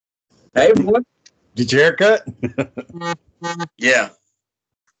Hey, boy. Get your hair cut? Yeah.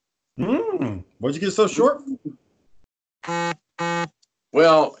 Why'd you get so short?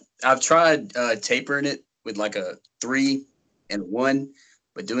 Well, I've tried tapering it with like a 3 and 1,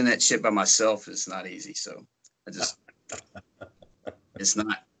 but doing that shit by myself is not easy. So I just, it's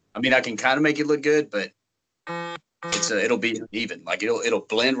not. I mean, I can kind of make it look good, but it'll be uneven. Like it'll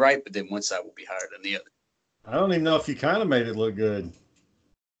blend right, but then one side will be higher than the other. I don't even know if you kind of made it look good.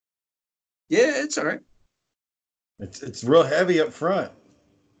 Yeah, it's all right. It's real heavy up front.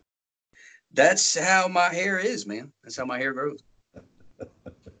 That's how my hair is, man. That's how my hair grows.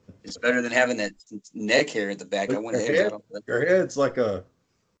 It's better than having that neck hair at the back. I want to Your, your head's like a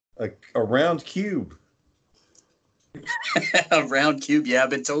round cube. A round cube. Yeah, I've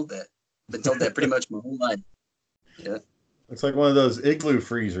been told that. Been told that pretty much my whole life. Yeah. Looks like one of those igloo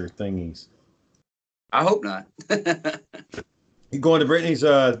freezer thingies. I hope not. You going to Brittany's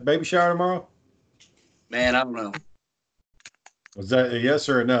baby shower tomorrow? Man, I don't know. Was that a yes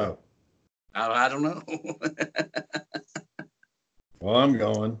or a no? I don't know. Well, I'm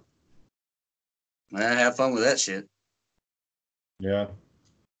going. I have fun with that shit. Yeah.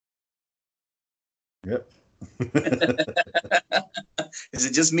 Yep. Is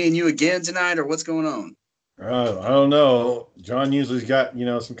it just me and you again tonight, or what's going on? I don't know. John usually's got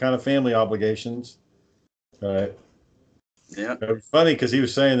some kind of family obligations. But yeah, it was funny because he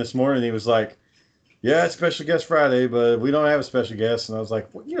was saying this morning, he was like, "Yeah, it's special guest Friday, but we don't have a special guest." And I was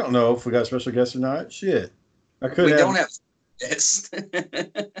like, "Well, you don't know if we got a special guest or not. Shit, I could. We don't have yes.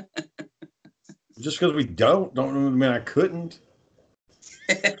 Just because we don't mean I couldn't.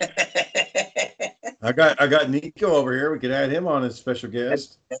 I got Nico over here. We could add him on as special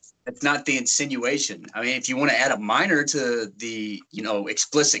guest. That's not the insinuation. I mean, if you want to add a minor to the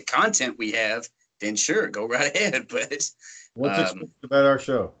explicit content we have, then sure, go right ahead. But what's explicit about our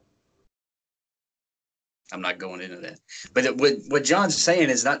show? I'm not going into that. But what John's saying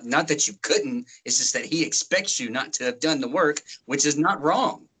is not that you couldn't. It's just that he expects you not to have done the work, which is not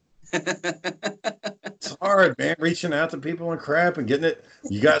wrong. It's hard, man. Reaching out to people and crap and getting it.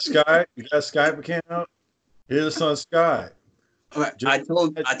 You got Skype? You got a Skype account? Hit us on Skype. I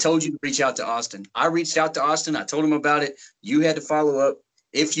told you to reach out to Austin. I reached out to Austin. I told him about it. You had to follow up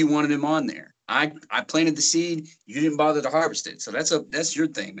if you wanted him on there. I planted the seed. You didn't bother to harvest it. So that's your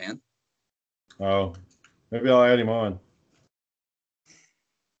thing, man. Oh, maybe I'll add him on.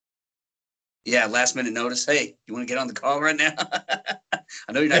 Yeah, last minute notice. Hey, you want to get on the call right now?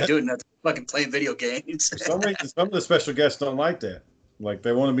 I know you're not doing nothing. Fucking playing video games. For some reason, some of the special guests don't like that. Like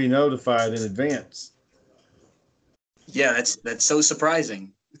they want to be notified in advance. Yeah, that's so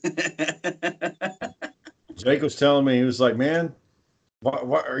surprising. Jake was telling me, he was like, "Man,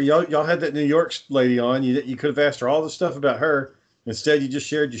 why are y'all had that New York lady on? You could have asked her all the stuff about her. Instead, you just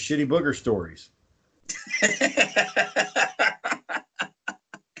shared your shitty booger stories."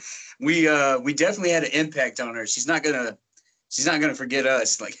 We definitely had an impact on her. She's not gonna forget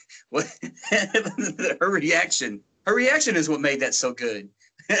us. Like what? Her reaction is what made that so good.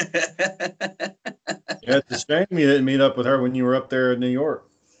 Yeah, it's a shame you didn't meet up with her when you were up there in New York.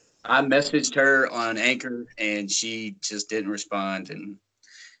 I messaged her on Anchor and she just didn't respond. And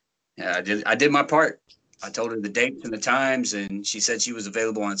yeah, I did my part. I told her the dates and the times, and she said she was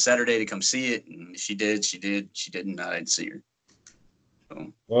available on Saturday to come see it. And she did. She didn't. I didn't see her.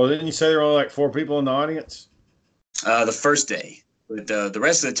 So, well, didn't you say there were only like 4 people in the audience? The first day, but the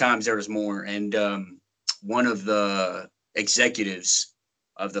rest of the times there was more. And one of the executives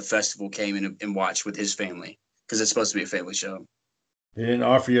of the festival came in and watched with his family because it's supposed to be a family show. He didn't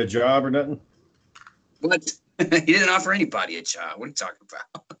offer you a job or nothing? What? He didn't offer anybody a job. What are you talking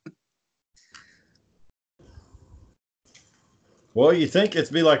about? Well, you think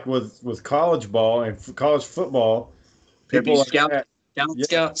it'd be like with college ball and college football. People like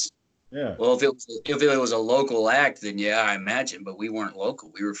scouts. Yeah. Well, if it was a local act, then yeah, I imagine. But we weren't local.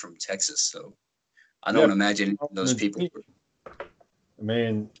 We were from Texas, so I don't imagine those people. I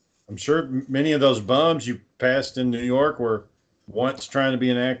mean, I'm sure many of those bums you passed in New York were once trying to be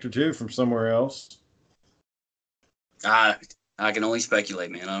an actor too from somewhere else. I can only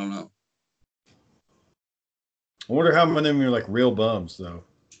speculate, man. I don't know. I wonder how many of them are like real bums, though.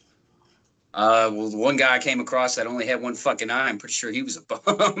 Well, the one guy I came across that only had one fucking eye, I'm pretty sure he was a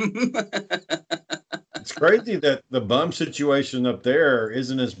bum. It's crazy that the bum situation up there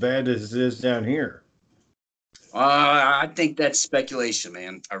isn't as bad as it is down here. I think that's speculation,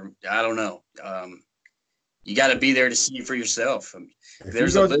 man. I don't know. You got to be there to see it for yourself. I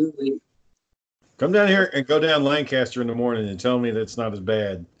mean, come down here and go down Lancaster in the morning and tell me that's not as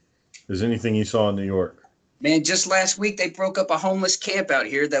bad as anything you saw in New York. Man, just last week they broke up a homeless camp out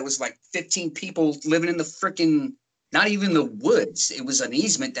here that was like 15 people living in the freaking, not even the woods. It was an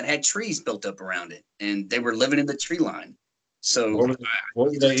easement that had trees built up around it, and they were living in the tree line. So What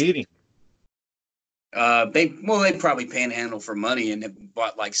were they eating? they probably panhandle for money and have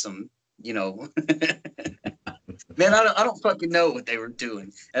bought like some, man, I don't fucking know what they were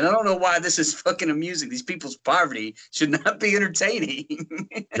doing, and I don't know why this is fucking amusing. These people's poverty should not be entertaining.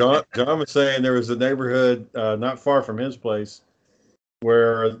 John was saying there was a neighborhood not far from his place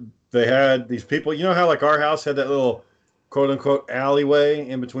where they had these people. You know how like our house had that little quote unquote alleyway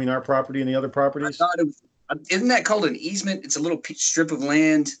in between our property and the other properties? I thought isn't that called an easement? It's a little strip of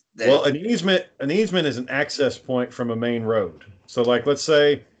land. Well, an easement is an access point from a main road. So like let's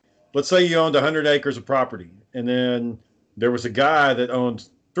say you owned 100 acres of property, and then there was a guy that owned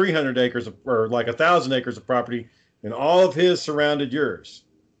 300 acres or like 1,000 acres of property, and all of his surrounded yours,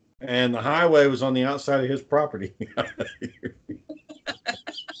 and the highway was on the outside of his property.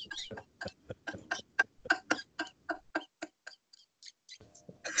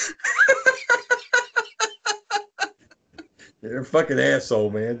 You're a fucking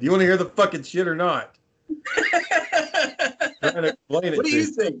asshole, man. Do you want to hear the fucking shit or not? I'm trying to explain it. What do you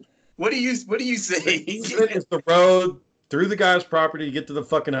think? What do you think? It's the road through the guy's property to get to the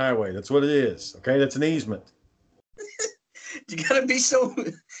fucking highway. That's what it is. Okay, that's an easement. You gotta be so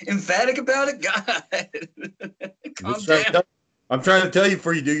emphatic about it, God. Calm down. I'm trying to tell you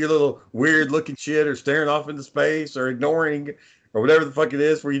before you do your little weird looking shit or staring off into space or ignoring or whatever the fuck it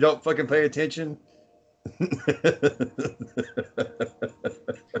is where you don't fucking pay attention.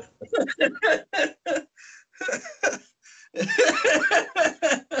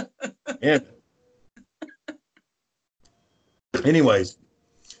 And anyways,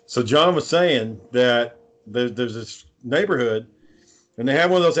 so John was saying that there's this neighborhood, and they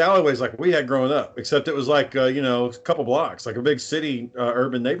have one of those alleyways like we had growing up, except it was like a couple blocks, like a big city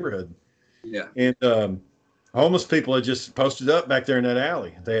urban neighborhood. Yeah. And homeless people had just posted up back there in that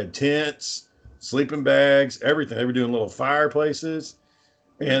alley. They had tents, sleeping bags, everything. They were doing little fireplaces,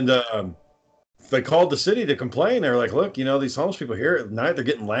 and they called the city to complain. They were like, look, these homeless people here at night, they're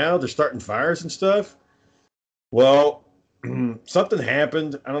getting loud. They're starting fires and stuff. Well, something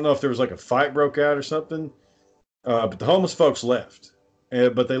happened. I don't know if there was like a fight broke out or something, but the homeless folks left.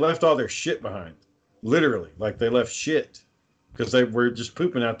 But they left all their shit behind. Literally. Like they left shit because they were just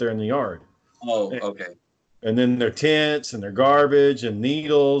pooping out there in the yard. Oh, okay. And then their tents and their garbage and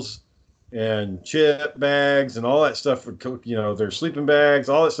needles and chip bags and all that stuff, their sleeping bags,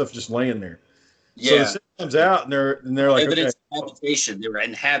 all that stuff just laying there. Yeah. So the city comes out and they're like, evidence of habitation. They were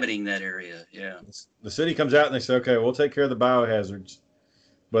inhabiting that area. Yeah. The city comes out and they say, okay, we'll take care of the biohazards,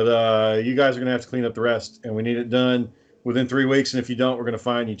 but you guys are going to have to clean up the rest, and we need it done within 3 weeks. And if you don't, we're going to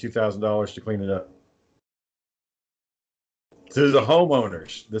fine you $2,000 to clean it up. To the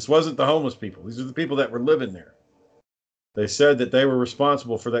homeowners. This wasn't the homeless people. These are the people that were living there. They said that they were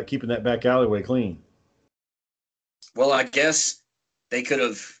responsible for that, keeping that back alleyway clean. Well, I guess they could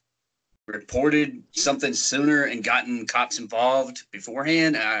have reported something sooner and gotten cops involved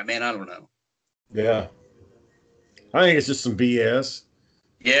beforehand. Man, I don't know. Yeah. I think it's just some BS.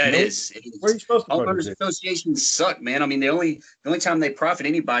 Yeah, it is. Where are you supposed to Homeowners associations suck, man. I mean, the only time they profit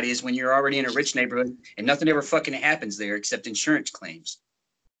anybody is when you're already in a rich neighborhood and nothing ever fucking happens there except insurance claims.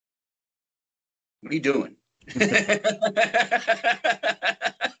 What are you doing?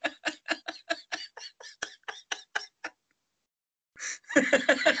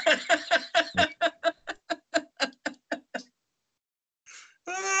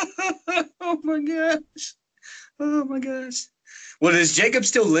 Oh my gosh. Oh my gosh. Well, does Jacob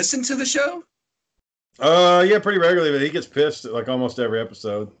still listen to the show? Yeah, pretty regularly, but he gets pissed at like almost every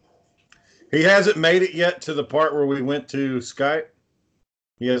episode. He hasn't made it yet to the part where we went to Skype.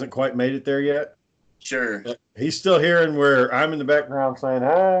 He hasn't quite made it there yet. Sure. He's still hearing where I'm in the background saying,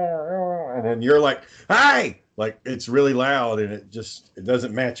 hi, and then you're like, hi! Like it's really loud and it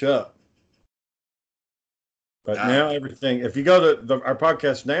doesn't match up. But now everything, if you go to our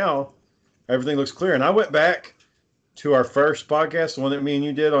podcast now, everything looks clear. And I went back to our first podcast, the one that me and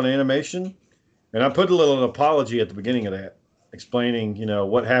you did on animation, and I put a little apology at the beginning of that, explaining,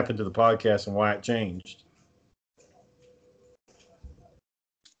 what happened to the podcast and why it changed.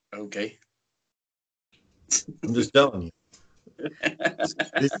 Okay. I'm just telling you.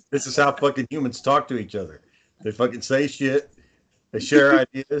 This is how fucking humans talk to each other. They fucking say shit. They share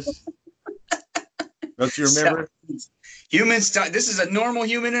ideas. Don't you remember? Humans talk. This is a normal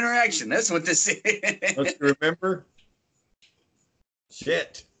human interaction. That's what this is. Don't you remember?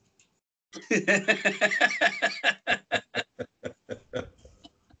 Shit.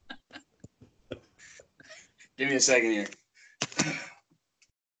 Give me a second here.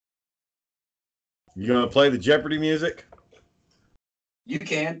 You gonna play the Jeopardy music? You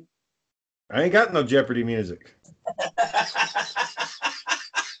can. I ain't got no Jeopardy music.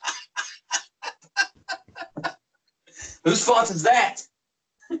 Whose fault is that?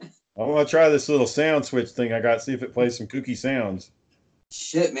 I want to try this little sound switch thing I got, see if it plays some kooky sounds.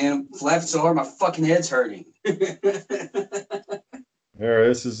 Shit, man. I'm laughing so hard my fucking head's hurting. There,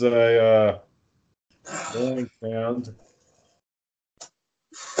 this is a rolling sound.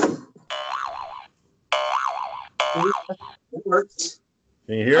 It works.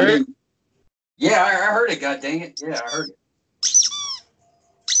 Can you hear it? Yeah, I heard it, god dang it. Yeah, I heard it.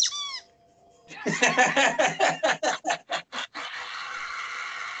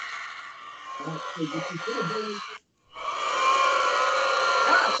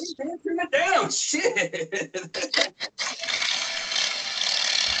 Ah, turn it down. Shit.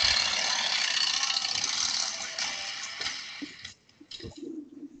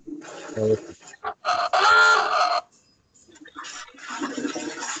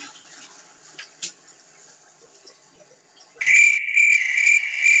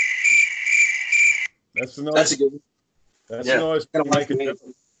 That's the noise. That's a good one. That's Yeah. the noise.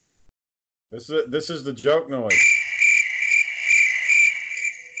 This is the joke noise.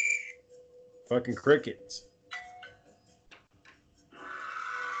 Fucking crickets.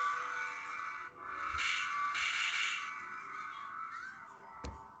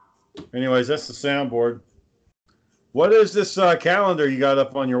 Anyways, that's the soundboard. What is this calendar you got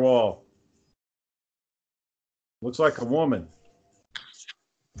up on your wall? Looks like a woman.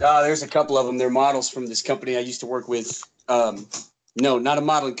 There's a couple of them. They're models from this company I used to work with. No, not a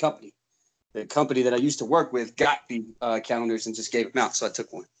modeling company. The company that I used to work with got the calendars and just gave them out, so I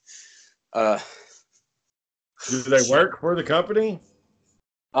took one. Do they work for the company?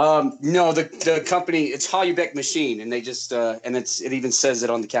 No, the company, it's Hollybeck Machine, and they just and it even says it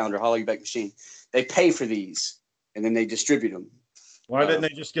on the calendar, Hollybeck Machine. They pay for these, and then they distribute them. Why didn't they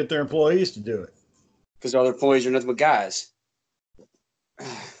just get their employees to do it? Because all their employees are nothing but guys.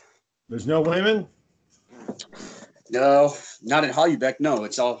 There's no women? No, not at Hollybeck. No,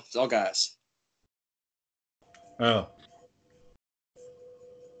 it's all guys. Oh.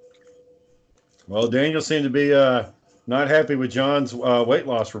 Well, Daniel seemed to be not happy with John's weight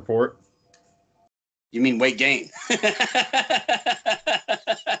loss report. You mean weight gain?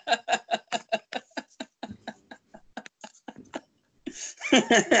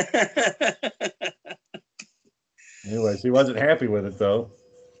 Anyways, he wasn't happy with it though.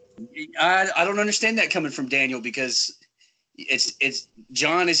 I don't understand that coming from Daniel, because it's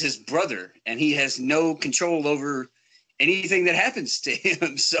John is his brother and he has no control over anything that happens to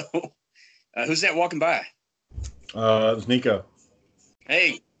him. So who's that walking by? It was Nico.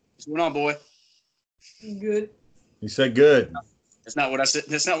 Hey, what's going on, boy? Good. He said good. That's not what I said.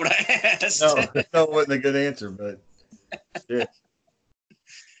 That's not what I asked. No, that wasn't a good answer, but yeah.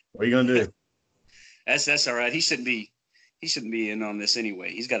 What are you gonna do? That's all right. He shouldn't be in on this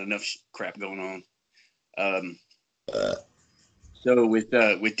anyway. He's got enough crap going on. So with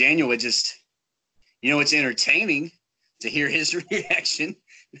Daniel, it just, it's entertaining to hear his reaction.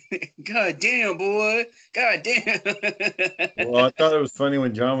 God damn, boy. God damn. Well, I thought it was funny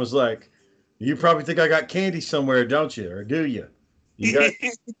when John was like, "You probably think I got candy somewhere, don't you? Or do you? You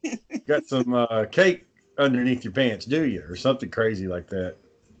got some cake underneath your pants, do you?" Or something crazy like that.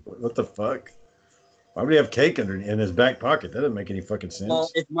 What the fuck? Why would he have cake in his back pocket? That doesn't make any fucking sense. Well,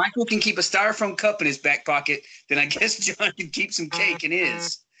 if Michael can keep a styrofoam cup in his back pocket, then I guess John can keep some cake in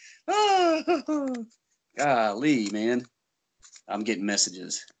his. Oh, golly, man. I'm getting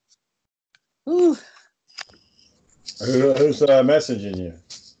messages. Ooh. Who's messaging you?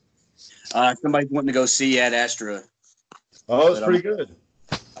 Somebody's wanting to go see Ad Astra. Oh, it's pretty good.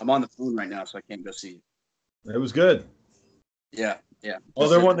 I'm on the phone right now, so I can't go see it. It was good. Yeah. Oh,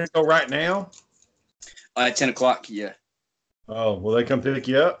 they're wanting to go right now? At 10 o'clock, yeah. Oh, will they come pick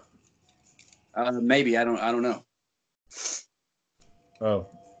you up? Maybe. I don't know. Oh.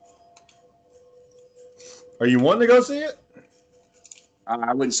 Are you wanting to go see it?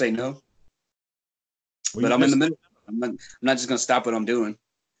 I wouldn't say no. Well, but I'm in the middle. I'm not just going to stop what I'm doing.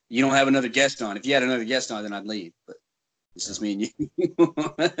 You don't have another guest on. If you had another guest on, then I'd leave. But it's just me and you.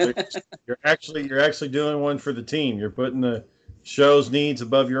 You're actually doing one for the team. You're putting the show's needs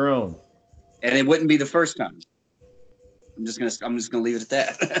above your own. And it wouldn't be the first time. I'm just gonna leave it at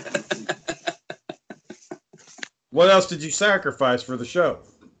that. What else did you sacrifice for the show?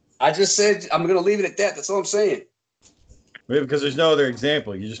 I just said I'm gonna leave it at that. That's all I'm saying. Maybe because there's no other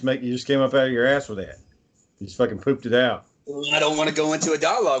example. You just came up out of your ass with that. You just fucking pooped it out. I don't want to go into a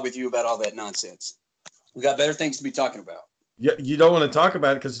dialogue with you about all that nonsense. We got better things to be talking about. You don't want to talk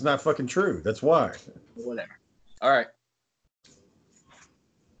about it because it's not fucking true. That's why. Whatever. All right.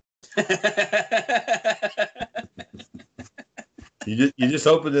 You just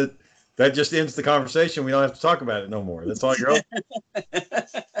hoping that just ends the conversation. We don't have to talk about it no more. That's all you're hoping.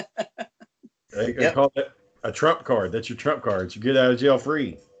 They call it a trump card. That's your trump card. You get out of jail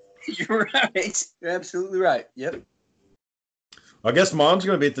free. You're right. You're absolutely right. Yep. I guess mom's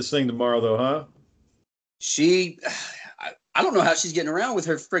going to be at this thing tomorrow, though, huh? I don't know how she's getting around with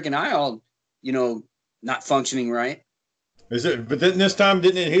her freaking eye all, not functioning right. Is it? But didn't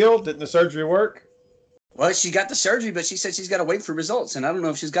it heal? Didn't the surgery work? Well, she got the surgery, but she said she's got to wait for results, and I don't know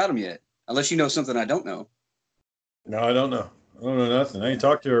if she's got them yet. Unless you know something I don't know. No, I don't know. I don't know nothing. I ain't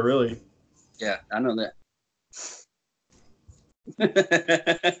talked to her really. Yeah, I know that. What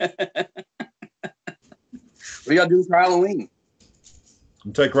are y'all doing for Halloween?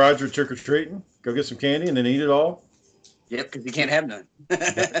 I'm take Roger trick or treating, go get some candy, and then eat it all. Yep, because he can't have none. They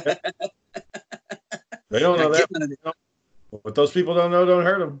don't know that. What those people don't know don't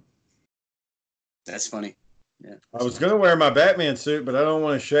hurt them. That's funny. Yeah. I was going to wear my Batman suit, but I don't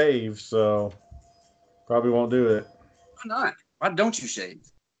want to shave, so probably won't do it. Why not? Why don't you shave?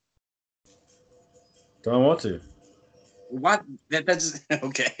 Don't want to. Why? That's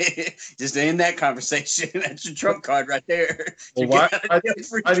okay. Just end that conversation. That's your trump card right there. Well, why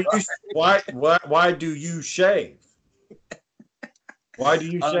do you shave? Why do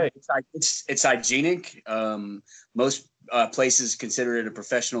you shave? It's hygienic. Most places consider it a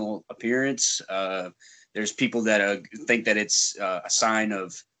professional appearance. There's people that think that it's a sign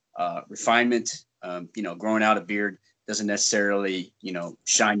of refinement. Growing out a beard doesn't necessarily,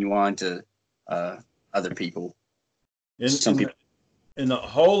 shine you on to other people. In the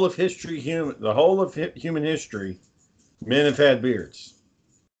whole of human history, men have had beards.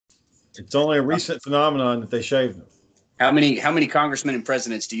 It's only a recent phenomenon that they shave them. How many congressmen and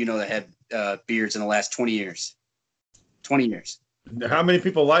presidents do you know that had beards in the last 20 years? 20 years. How many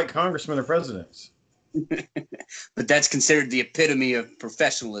people like congressmen or presidents? But that's considered the epitome of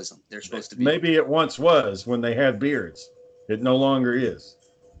professionalism. They're supposed to be. Maybe it once was when they had beards. It no longer is.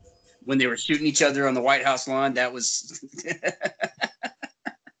 When they were shooting each other on the White House lawn, that was.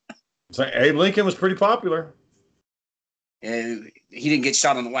 So Abe Lincoln was pretty popular. And he didn't get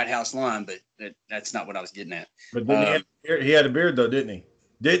shot on the White House lawn, but that's not what I was getting at. But he had a beard, though, didn't he?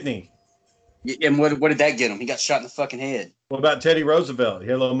 Didn't he? And what did that get him? He got shot in the fucking head. What about Teddy Roosevelt? He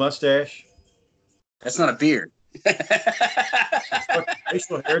had a little mustache. That's not a beard.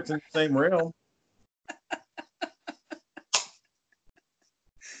 Facial hair, it's in the same realm.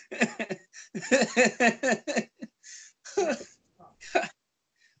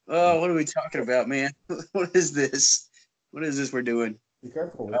 Oh, what are we talking about, man? What is this? What is this we're doing? Be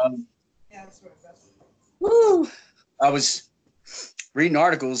careful. Woo! I was reading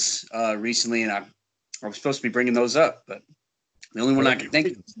articles recently, and I was supposed to be bringing those up, but the only one I could think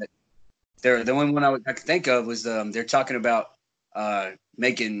of I could think of was they're talking about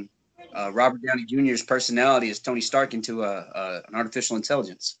making Robert Downey Jr.'s personality as Tony Stark into an artificial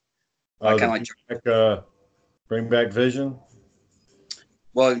intelligence. Kind of like bring back Vision.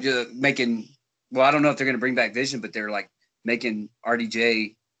 Well, I don't know if they're going to bring back Vision, but they're like making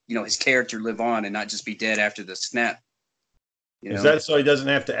RDJ, his character live on and not just be dead after the snap. Is that so he doesn't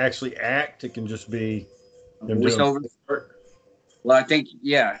have to actually act? It can just be him doing work? Well, I think,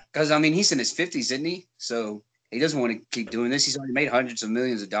 yeah, because he's in his 50s, isn't he? So he doesn't want to keep doing this. He's already made hundreds of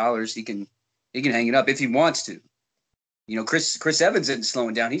millions of dollars. He can hang it up if he wants to. Chris Evans isn't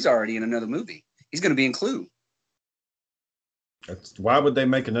slowing down. He's already in another movie. He's going to be in Clue. Why would they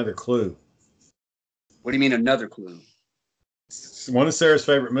make another Clue? What do you mean another Clue? One of Sarah's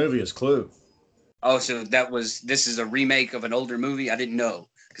favorite movie is Clue. Oh, so this is a remake of an older movie? I didn't know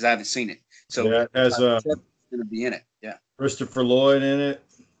because I haven't seen it. So yeah, it has going to be in it. Yeah. Christopher Lloyd in it.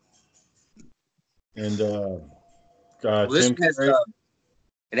 And Tim Curry.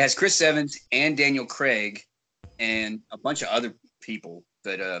 It has Chris Evans and Daniel Craig and a bunch of other people.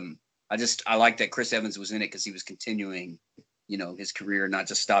 But I like that Chris Evans was in it because he was continuing, his career, not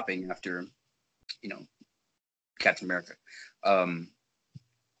just stopping after, Captain America.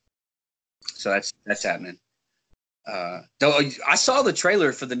 So that's happening. Though I saw the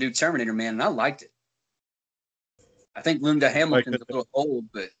trailer for the new Terminator, man, and I liked it. I think Linda Hamilton's a little old,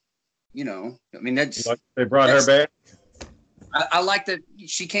 but that's they brought her back. I like that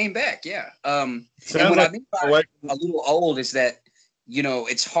she came back. Yeah. And what I mean by a little old is that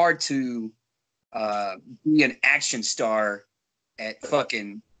it's hard to be an action star at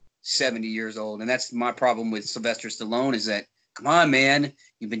fucking 70 years old, and that's my problem with Sylvester Stallone is that come on, man.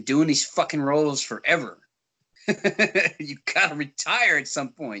 You've been doing these fucking roles forever. You gotta retire at some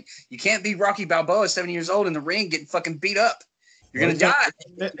point. You can't be Rocky Balboa, 70 years old, in the ring getting fucking beat up. You're gonna die.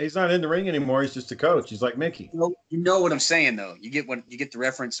 He's not in the ring anymore. He's just a coach. He's like Mickey. You know what I'm saying, though. You get the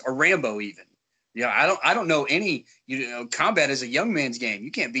reference, or Rambo even. Yeah, I don't know any. Combat is a young man's game.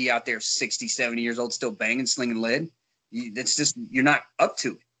 You can't be out there 60, 70 years old still banging, slinging lead. That's just, you're not up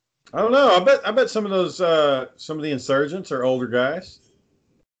to it. I don't know. I bet some of those some of the insurgents are older guys.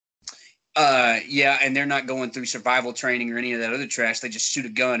 Yeah, and they're not going through survival training or any of that other trash. They just shoot a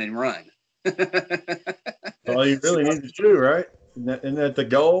gun and run. All you really need to do, right? Isn't that the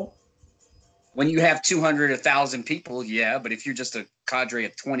goal? When you have 200, 1,000 people, yeah. But if you're just a cadre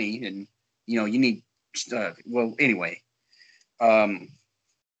of 20, and you need, well, anyway. But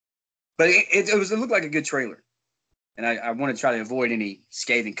it looked like a good trailer, and I want to try to avoid any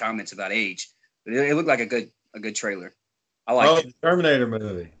scathing comments about age. But it looked like a good trailer. I like the Terminator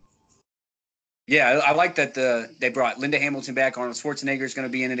movie. Yeah, I like that they brought Linda Hamilton back. Arnold Schwarzenegger is going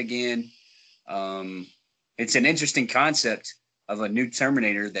to be in it again. It's an interesting concept of a new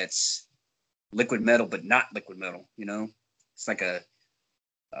Terminator that's liquid metal, but not liquid metal. It's like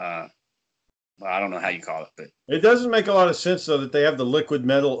well, I don't know how you call it, but it doesn't make a lot of sense though that they have the liquid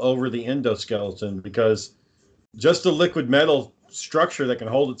metal over the endoskeleton, because just a liquid metal structure that can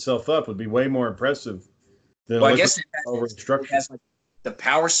hold itself up would be way more impressive than I guess over structure. It has like the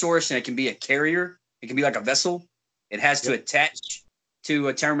power source, and it can be a carrier. It can be like a vessel. It has to attach to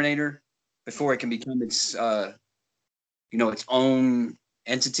a Terminator before it can become its its own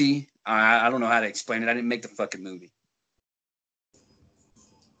entity. I don't know how to explain it. I didn't make the fucking movie.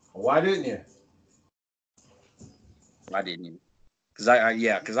 Why didn't you? Why didn't you? Because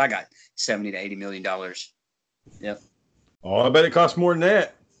I got $70 to $80 million. Yep. Oh, I bet it costs more than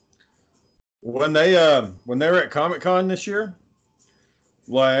that. When they were at Comic-Con this year,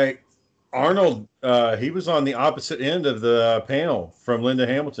 like Arnold, he was on the opposite end of the panel from Linda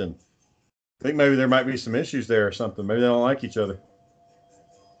Hamilton. I think maybe there might be some issues there or something. Maybe they don't like each other.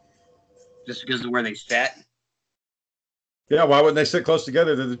 Just because of where they sat? Yeah, why wouldn't they sit close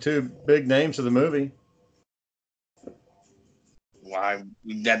together? They're the two big names of the movie. Why?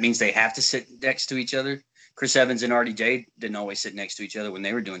 That means they have to sit next to each other? Chris Evans and RDJ didn't always sit next to each other when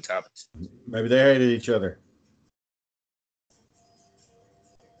they were doing topics. Maybe they hated each other.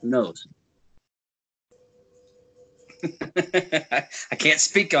 Who knows? I can't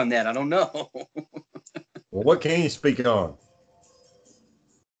speak on that. I don't know. Well, what can you speak on?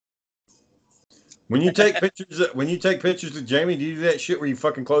 When you take pictures of Jamie, do you do that shit where you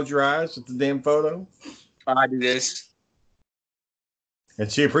fucking close your eyes at the damn photo? I do this. And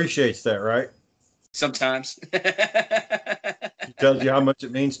she appreciates that, right? Sometimes. She tells you how much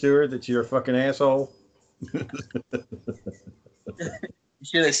it means to her that you're a fucking asshole. You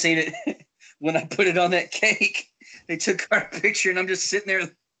should have seen it when I put it on that cake. They took our picture, and I'm just sitting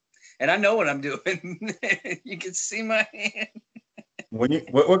there, and I know what I'm doing. You can see my hand.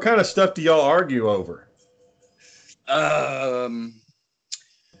 What kind of stuff do y'all argue over?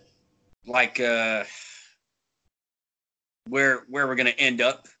 Like where we're gonna end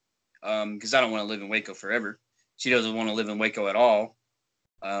up. Because I don't want to live in Waco forever. She doesn't want to live in Waco at all.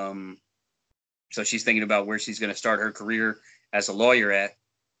 So she's thinking about where she's going to start her career as a lawyer at,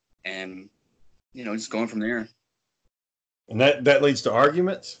 and just going from there. And that leads to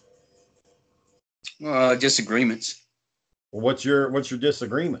arguments? Disagreements. Well, what's your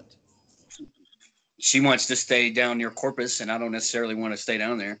disagreement? She wants to stay down near Corpus, and I don't necessarily want to stay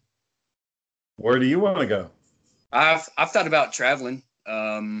down there. Where do you want to go? I've thought about traveling,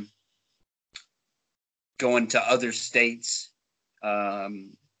 going to other states.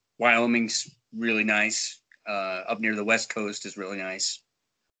 Wyoming's really nice. Up near the West Coast is really nice.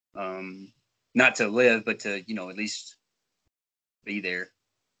 Not to live, but to at least be there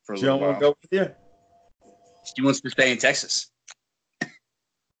for a little while. Go with you? She wants to stay in Texas.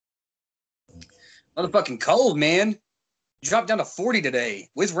 Motherfucking cold, man. Dropped down to 40 today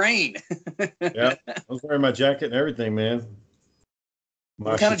with rain. Yeah, I was wearing my jacket and everything, man.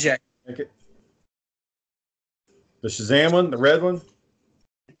 What kind of jacket? The Shazam one, the red one.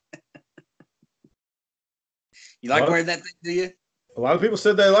 You like wearing that thing, do you? A lot of people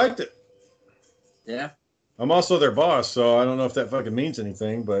said they liked it. Yeah. I'm also their boss, so I don't know if that fucking means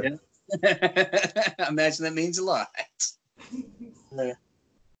anything, but yeah. I imagine that means a lot. Yeah.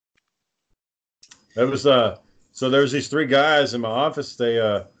 That was so there was these three guys in my office. They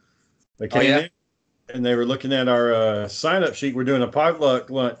came in and they were looking at our sign-up sheet. We're doing a potluck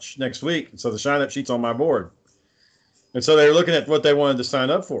lunch next week, so the sign-up sheet's on my board. And so they were looking at what they wanted to sign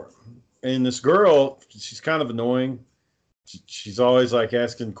up for. And this girl, she's kind of annoying. She's always like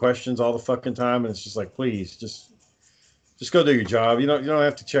asking questions all the fucking time, and it's just like, please, just go do your job. You don't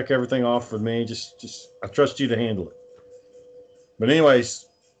have to check everything off with me. Just I trust you to handle it. But anyways,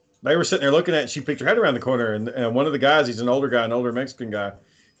 they were sitting there looking at it. She peeked her head around the corner, and one of the guys, he's an older guy, an older Mexican guy.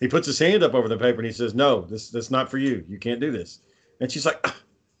 He puts his hand up over the paper and he says, "No, that's not for you. You can't do this." And she's like, "Ah,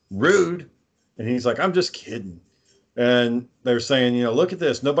 rude." And he's like, "I'm just kidding." And they're saying, "Look at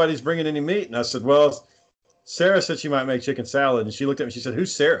this. Nobody's bringing any meat." And I said, "Well, Sarah said she might make chicken salad." And she looked at me. She said,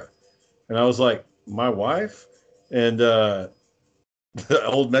 "Who's Sarah?" And I was like, "My wife." And the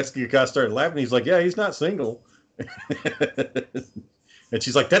old Mexican guy started laughing. He's like, "Yeah, he's not single." And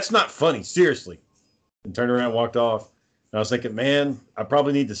she's like, "That's not funny. Seriously." And turned around and walked off. And I was thinking, man, I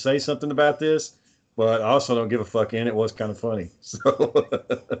probably need to say something about this, but I also don't give a fuck. And it was kind of funny. So,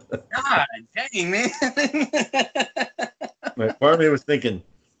 God dang, man. part of me was thinking,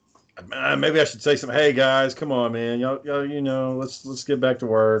 maybe I should say something. Hey guys, come on, man. Y'all, let's get back to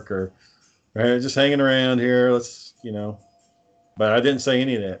work, or just hanging around here. Let's. But I didn't say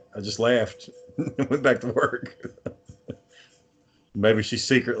any of that. I just laughed and went back to work. Maybe she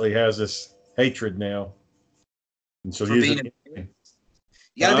secretly has this hatred now. And she'll use it.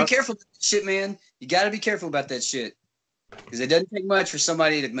 You gotta be careful with that shit, man. You gotta be careful about that shit. Because it doesn't take much for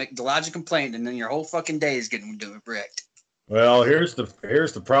somebody to make the logic complaint, and then your whole fucking day is getting wrecked. Well, here's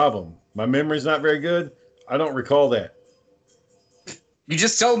the problem. My memory's not very good. I don't recall that. You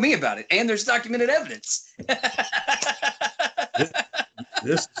just told me about it, and there's documented evidence.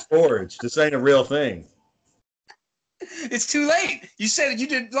 This is forged. This ain't a real thing. It's too late. You said you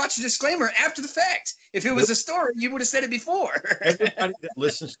did watch the disclaimer after the fact. If it was a story, you would have said it before. Everybody that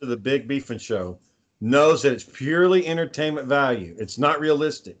listens to the Big Beefin' Show knows that it's purely entertainment value. It's not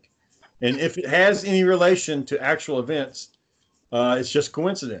realistic. And if it has any relation to actual events, it's just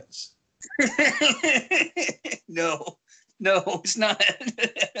coincidence. No, it's not.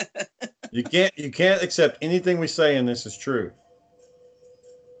 You can't accept anything we say in this as true.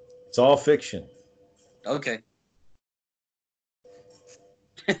 It's all fiction. Okay.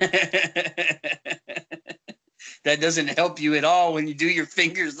 That doesn't help you at all when you do your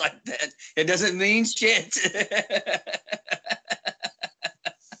fingers like that. It doesn't mean shit.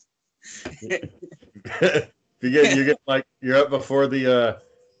 you get like you're up before the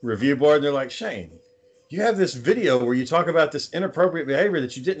review board and they're like, "Shane, you have this video where you talk about this inappropriate behavior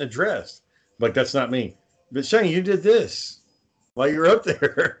that you didn't address." Like, that's not me. But Shane, you did this while you're up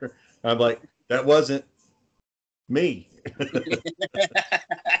there. I'm like, that wasn't me.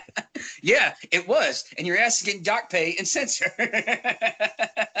 Yeah, it was. And your ass is getting doc pay and censor.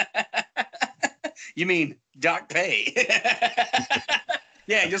 You mean doc pay.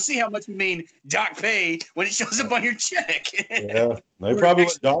 Yeah, you'll see how much you mean doc pay when it shows up on your check. Yeah, they probably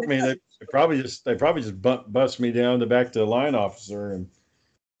wouldn't dock me. They probably just bust me down to back to the line officer, and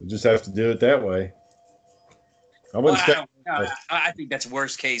we just have to do it that way. I think that's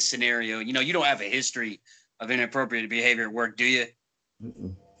worst case scenario. You don't have a history of inappropriate behavior at work, do you?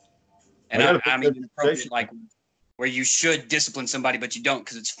 Mm-mm. And I mean inappropriate, like where you should discipline somebody, but you don't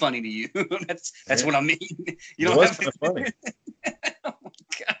because it's funny to you. That's what I mean. You don't have to. Funny. Oh my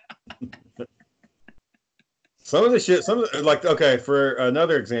God. Some of the shit, like, okay, for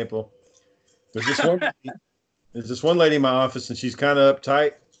another example, there's this one lady in my office, and she's kind of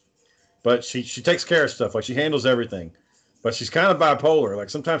uptight, but she takes care of stuff. Like, she handles everything, but she's kind of bipolar. Like,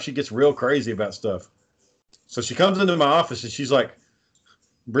 sometimes she gets real crazy about stuff. So she comes into my office and she's like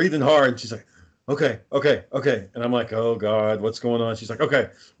breathing hard, and she's like, okay. And I'm like, oh God, what's going on? She's like, okay,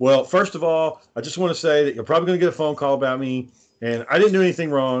 well, first of all, I just want to say that you're probably going to get a phone call about me, and I didn't do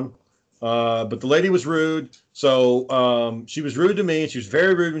anything wrong. But the lady was rude. So she was rude to me, and she was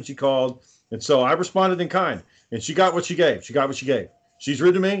very rude when she called. And so I responded in kind, and she got what she gave. She's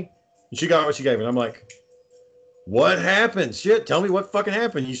rude to me, and she got what she gave. And I'm like, what happened? Shit, tell me what fucking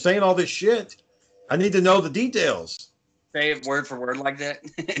happened. You saying all this shit? I need to know the details. Say it word for word like that.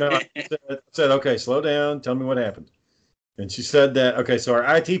 No, I said, okay, slow down. Tell me what happened. And she said that, okay, so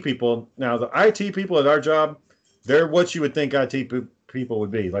our IT people, now the IT people at our job, they're what you would think IT people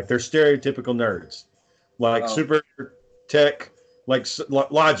would be. Like, they're stereotypical nerds. Like super tech, like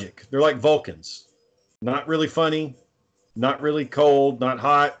logic. They're like Vulcans. Not really funny, not really cold, not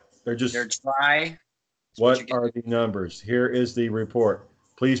hot. They're dry. What are the numbers? Here is the report.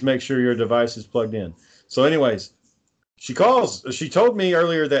 Please make sure your device is plugged in. So anyways, she told me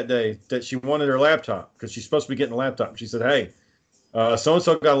earlier that day that she wanted her laptop because she's supposed to be getting a laptop. She said, hey,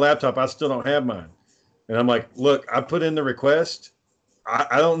 so-and-so got a laptop. I still don't have mine. And I'm like, look, I put in the request.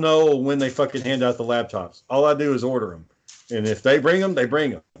 I don't know when they fucking hand out the laptops. All I do is order them. And if they bring them, they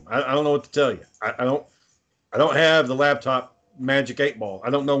bring them. I don't know what to tell you. I don't. I don't have the laptop magic 8 ball. I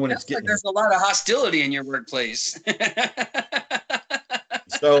don't know when it's Like getting there's a lot of hostility in your workplace.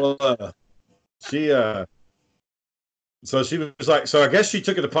 So she so she was like, so I guess she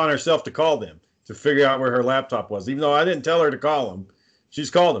took it upon herself to call them to figure out where her laptop was, even though I didn't tell her to call them. She's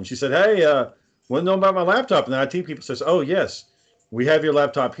called them. She said, "Hey, want to know about my laptop?" And the IT people says, "Oh yes, we have your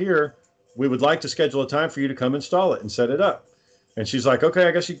laptop here. We would like to schedule a time for you to come install it and set it up." And she's like, "Okay,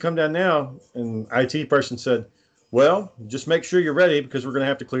 I guess you can come down now." And IT person said, "Well, just make sure you're ready because we're going to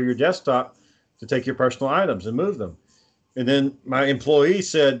have to clear your desktop to take your personal items and move them." And then my employee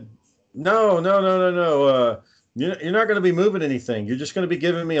said, "No, no, no, no, no. You're not going to be moving anything. You're just going to be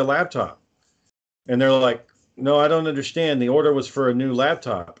giving me a laptop." And they're like, "No, I don't understand. The order was for a new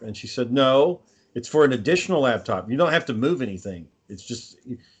laptop." And she said, "No, it's for an additional laptop. You don't have to move anything. It's just,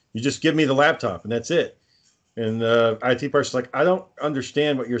 you just give me the laptop and that's it." And the IT person's like, "I don't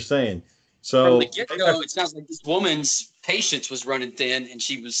understand what you're saying." So from the get-go, it sounds like this woman's patience was running thin and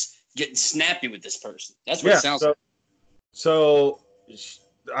she was getting snappy with this person. That's what it sounds like. So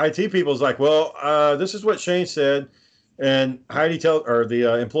IT people's like, "Well, this is what Shane said," and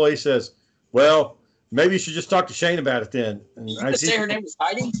the employee says, "Well, maybe you should just talk to Shane about it then." And Did you just say her name was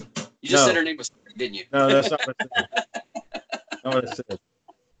Heidi? You just said her name was Heidi, didn't you? No, that's not what I said. Not what I said.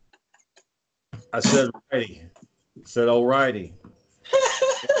 I said righty. I said O'Reilly.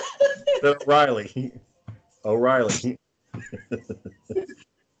 O'Reilly. O'Reilly.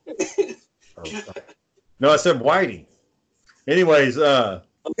 No, I said Whitey. Anyways, okay,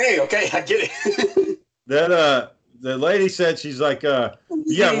 I get it. that the lady said, she's like, yeah,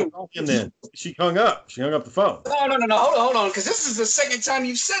 and then she hung up. She hung up the phone. No, hold on, because this is the second time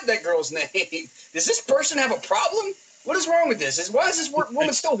you've said that girl's name. Does this person have a problem? What is wrong with this? Why is this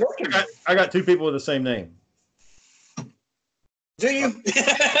woman still working? I got two people with the same name. Do you?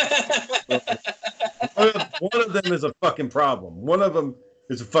 One of them is a fucking problem. One of them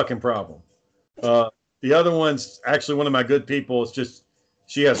is a fucking problem. The other one's actually one of my good people. It's just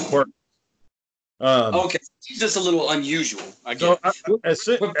she has quirks. Okay, she's just a little unusual. I guess. So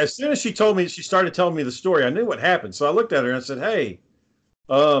as soon as she started telling me the story, I knew what happened. So I looked at her and I said, "Hey,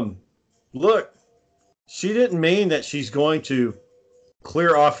 look, she didn't mean that she's going to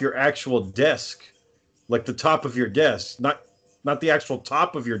clear off your actual desk, like the top of your desk, not the actual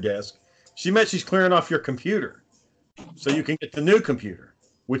top of your desk. She meant she's clearing off your computer so you can get the new computer,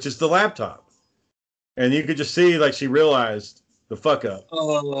 which is the laptop." And you could just see like she realized the fuck up.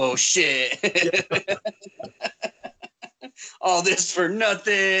 Oh shit. Yeah. All this for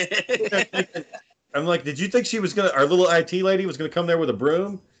nothing. I'm like, did you think our little IT lady was gonna come there with a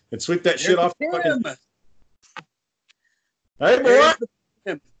broom and sweep that shit off? Hey boy.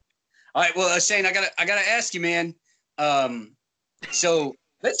 All right, well, Shane, I gotta ask you, man. So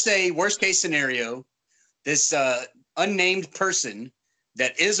let's say worst case scenario, this unnamed person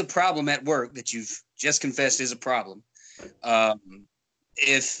that is a problem at work that you've just confessed is a problem.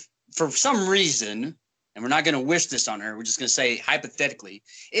 If for some reason, and we're not going to wish this on her, we're just going to say hypothetically,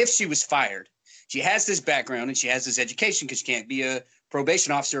 if she was fired, she has this background and she has this education because she can't be a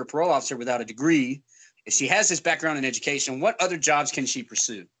probation officer or parole officer without a degree. If she has this background in education, what other jobs can she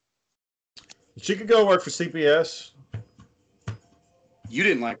pursue? She could go work for CPS. You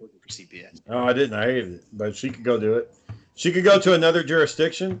didn't like working for CPS. No, I didn't. I hated it, but she could go do it. She could go to another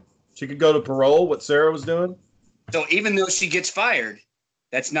jurisdiction. She could go to parole, what Sarah was doing. So even though she gets fired,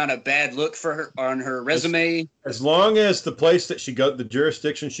 that's not a bad look for her on her resume. As long as the place that the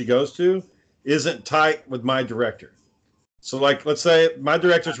jurisdiction she goes to, isn't tight with my director. So, like, let's say my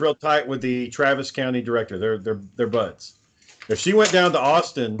director's real tight with the Travis County director. They're buds. If she went down to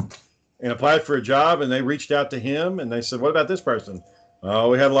Austin and applied for a job, and they reached out to him and they said, "What about this person?" "Oh,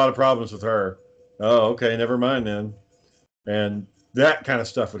 we had a lot of problems with her." "Oh, okay, never mind then." And that kind of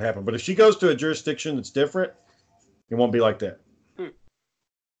stuff would happen. But if she goes to a jurisdiction that's different, it won't be like that.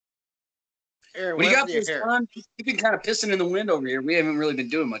 Aaron, what do you got for this time? You've been kind of pissing in the wind over here. We haven't really been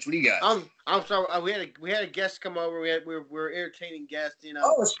doing much. What do you got? I'm sorry. We had a guest come over. We were entertaining guests. You know.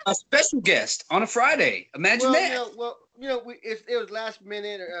 Oh, a special guest on a Friday. Imagine that. It was last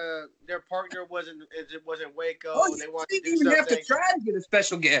minute. Their partner wasn't Waco. Oh, they wanted you to do didn't even something. have to try to get a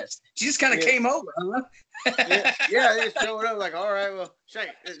special guest. She just kind of came over, huh? yeah, they showed up like, all right, well, Shane.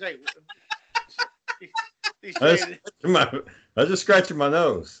 I was just scratching my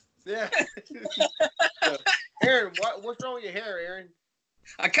nose. Yeah. Aaron, what's wrong with your hair, Aaron?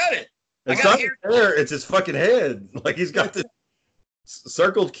 I cut it. It's not his hair. It's his fucking head. Like he's got this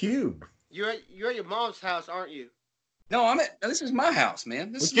circled cube. You're at your mom's house, aren't you? No, this is my house,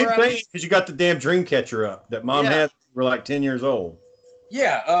 man. This is because you got the damn dream catcher up that mom had when we were like 10 years old.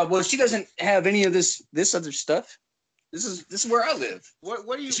 Yeah. Well, she doesn't have any of this other stuff. This is where I live. What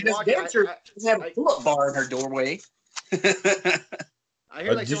do you She doesn't, watch? she doesn't have a pull-up bar in her doorway. I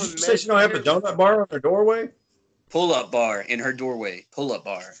hear like Did you someone say she don't have a donut bar on her doorway? Pull-up bar in her doorway. Pull-up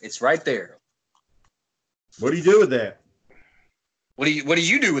bar. It's right there. What do you do with that? What do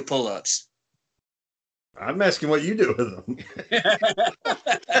you do with pull-ups? I'm asking what you do with them.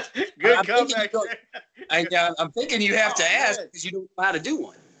 Good I'm comeback. I'm thinking you have to ask man. because you don't know how to do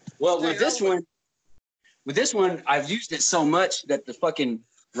one. Well, Hey, with this one, I've used it so much that the fucking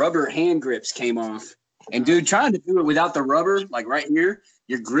rubber hand grips came off. And dude, trying to do it without the rubber, like right here,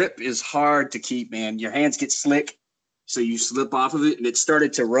 your grip is hard to keep, man. Your hands get slick, so you slip off of it, and it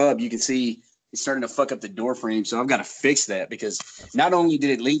started to rub. You can see it's starting to fuck up the door frame. So I've got to fix that because not only did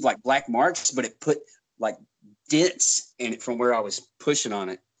it leave like black marks, but it put like dents in it from where I was pushing on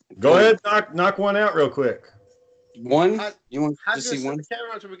it. Go ahead, knock one out real quick. One? You want How to do see you one? set the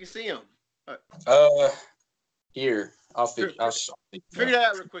camera on so we can see them? Here, I'll figure Figure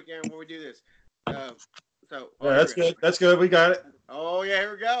that out real quick, Aaron, when we do this. Yeah, that's good. That's good. We got it. Oh yeah,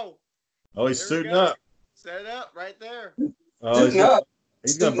 here we go. Oh, he's There we suiting go. up. Set it up right there. Oh, Suiting up.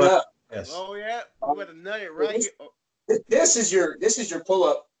 he's gonna Suiting up. yes. Oh yeah, we got to nut it right here. Oh, This is your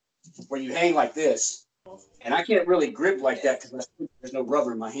pull-up where you hang like this. And I can't really grip like that because there's no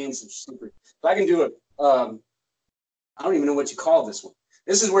rubber in my hands. Are stupid. So I can do it. I don't even know what you call this one.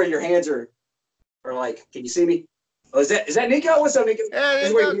 This is where your hands are like. Can you see me? Oh, is that Nico? What's up, Nico? hey, This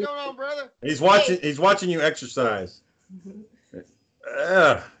is what's where you- going on, brother? He's watching you exercise.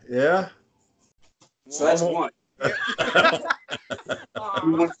 Yeah. So that's one.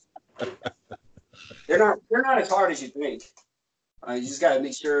 They're not as hard as you think. You just got to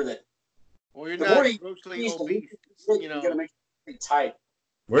make sure that Well, you're the not more you grossly use the obese. you You know. got to make it pretty tight.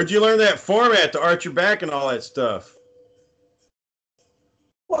 Where'd you learn that format to arch your back and all that stuff?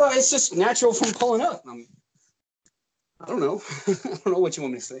 Well, it's just natural from pulling up. I don't know. I don't know what you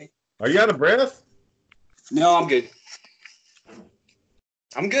want me to say. Are you out of breath? No, I'm good.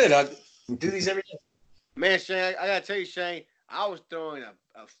 I'm good. I do these every day. Man, Shane, I gotta tell you, Shane, I was throwing a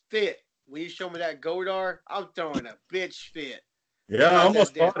fit when you showed me that Godar. I'm throwing a bitch fit. Yeah, I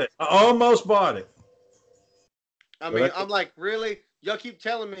almost bought it. I almost bought it. I mean, I'm like, really? Y'all keep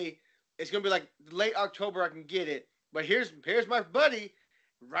telling me it's gonna be like late October I can get it, but here's my buddy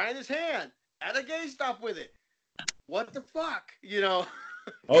right in his hand at a GameStop with it. What the fuck? You know?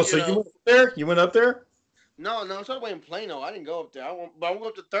 Oh, so you went up there? You went up there? No, I'm all the way in Plano. I didn't go up there. I won't go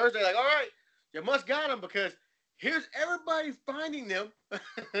up to Thursday. Like, all right, you must got them because here's everybody finding them.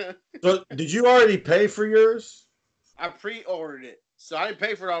 So did you already pay for yours? I pre-ordered it, so I didn't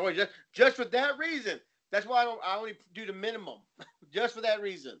pay for it all the way. Just for that reason. That's why I only do the minimum, just for that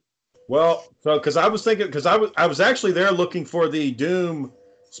reason. Well, so because I was thinking, because I was actually there looking for the Doom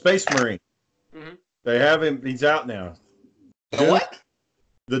Space Marine. Mm-hmm. They have him. He's out now. The what?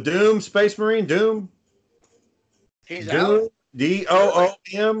 The Doom Space Marine. Doom. He's Doom. out.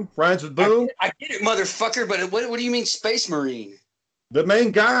 DOOM rhymes with boom. I get it, motherfucker. But what do you mean, Space Marine? The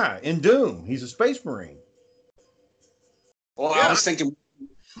main guy in Doom. He's a Space Marine. Well, Yeah. I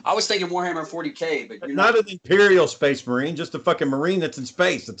was thinking Warhammer 40K, but you're Not an Imperial Space Marine, just a fucking Marine that's in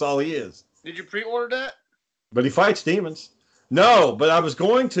space. That's all he is. Did you pre-order that? But he fights demons. No, but I was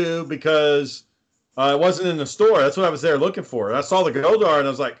going to because it wasn't in the store. That's what I was there looking for. And I saw the Goldar and I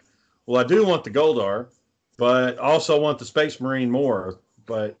was like, well, I do want the Goldar, but also want the Space Marine more.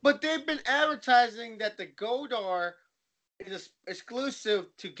 But they've been advertising that the Godar is exclusive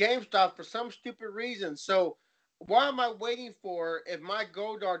to GameStop for some stupid reason. So why am I waiting for if my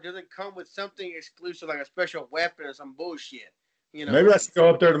Godar doesn't come with something exclusive like a special weapon or some bullshit? You know, maybe I should go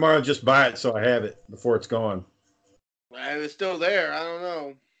up there tomorrow and just buy it so I have it before it's gone. If it's still there, I don't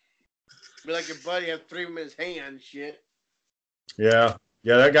know. Be like your buddy have 3 in his hand, shit. Yeah,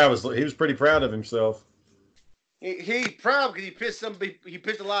 that guy was pretty proud of himself. He's proud because he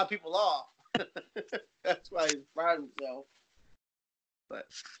pissed a lot of people off. That's why he's proud of himself. But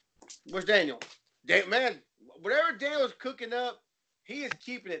where's Daniel? Man, whatever Daniel's cooking up, he is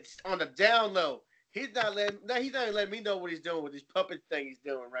keeping it on the down low. He's not even letting me know what he's doing with this puppet thing he's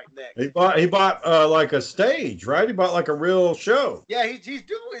doing right next. He bought like a stage, right? He bought like a real show. Yeah, he's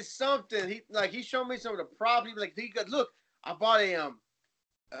doing something. He showed me some of the props. He goes, look, I bought a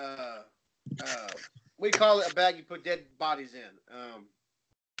we call it a bag you put dead bodies in.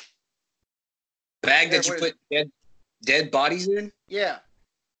 bag that you put dead bodies in. Yeah.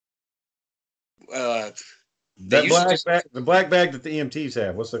 The black bag that the EMTs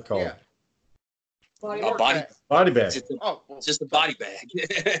have. What's that called? Yeah. A body bag. It's just a body bag.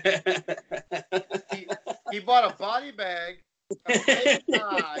 He bought a body bag a fake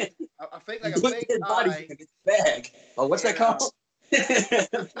eye, a fake like a Put fake dead bodies eye. in his bag. Oh, what's that called?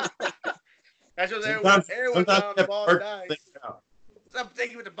 That's what they're Sometimes, everyone's sometimes on you have ball to and work dice. things out. Stop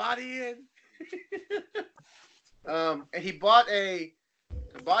taking with the body in. And he bought a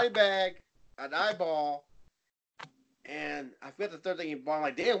body bag, an eyeball, and I forgot the third thing he bought. I'm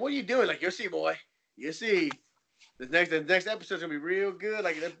like, damn, what are you doing? Like, you'll see, boy. You'll see. The next episode's gonna be real good.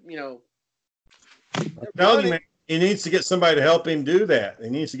 Like, you know. I'm telling you, man, he needs to get somebody to help him do that. He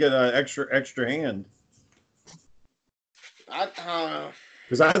needs to get an extra hand. I don't know.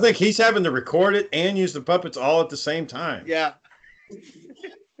 Because I think he's having to record it and use the puppets all at the same time. Yeah.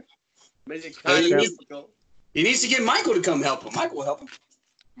 Makes it kind of difficult. He needs to get Michael to come help him. Michael will help him.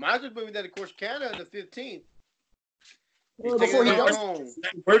 Michael's moving down to Corsicana on the 15th. Well, before he goes home.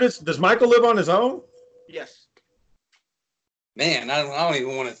 Where does Michael live on his own? Yes. Man, I don't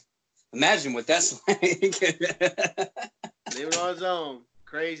even want to imagine what that's like. Living on his own.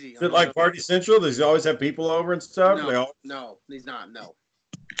 Crazy. Is it like Party Central? Does he always have people over and stuff? No, They all no, he's not. No.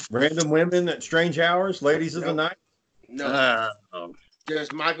 random women at strange hours, ladies of the night. No.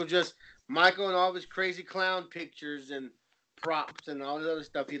 Just Michael and all his crazy clown pictures and props and all this other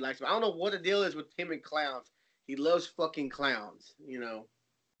stuff he likes. I don't know what the deal is with him and clowns. He loves fucking clowns, you know.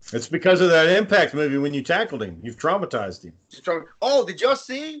 It's because of that Impact movie when you tackled him. You've traumatized him. Oh, did y'all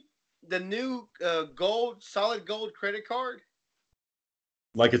see the new solid gold credit card?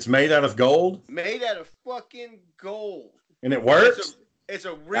 Like it's made out of gold? Made out of fucking gold. And it works? It's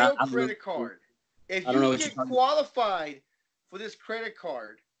a real credit card. If you get qualified for this credit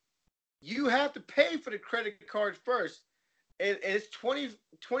card, you have to pay for the credit card first. And it's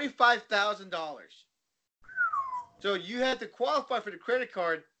 $25,000. So you have to qualify for the credit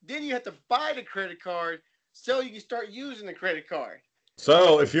card. Then you have to buy the credit card so you can start using the credit card.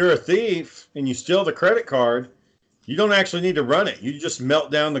 So if you're a thief and you steal the credit card, you don't actually need to run it. You just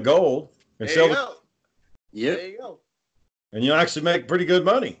melt down the gold and There sell you it. go. Yep. There you go. And you'll actually make pretty good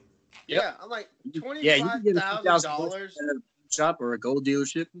money. Yeah, I'm like $25,000. Yeah, you can get $2,000 at a shop or a gold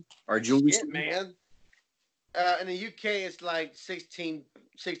dealership or a jewelry store. Man. In the UK, it's like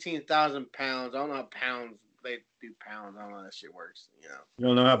 16,000 pounds. I don't know how pounds they do pounds. I don't know how that shit works. You know. You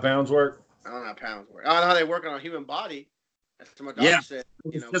don't know how pounds work? I don't know how pounds work. I don't know how they work on a human body. That's what my doctor said.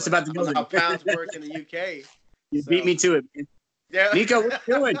 You know, Just about to go I don't know how pounds work in the UK. You beat me to it, man. Yeah. Nico, what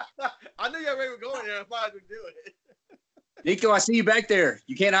you doing? I knew you already were going there. I thought I would do it. Nico, I see you back there.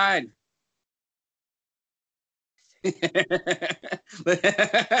 You can't hide. I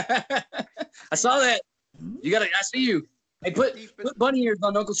saw that. I see you. Hey, put bunny ears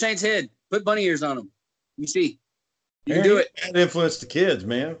on Uncle Shane's head. Put bunny ears on him. You see. You can do it. That influence the kids,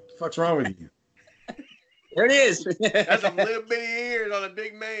 man. What the fuck's wrong with you? There it is. That's some little bitty ears on a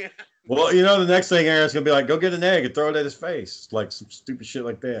big man. Well, you know, the next thing Aaron's going to be like, go get an egg and throw it at his face. Like some stupid shit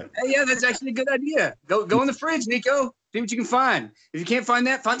like that. Hey, yeah, that's actually a good idea. Go in the fridge, Nico. See what you can find. If you can't find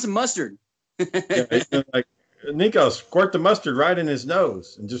that, find some mustard. Yeah, he's gonna, like, Nico, squirt the mustard right in his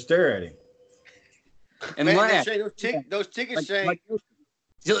nose and just stare at him. And Man, laugh. those tickets, Shane.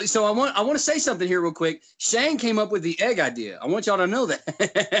 So I want to say something here real quick. Shane came up with the egg idea. I want y'all to know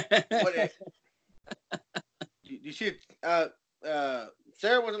that. You see, Sarah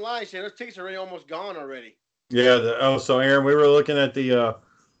wasn't lying. Shane, those tickets are already almost gone already. Yeah. So Aaron, we were looking at the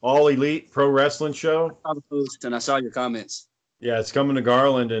All Elite Pro Wrestling show. I saw the post and I saw your comments. Yeah, it's coming to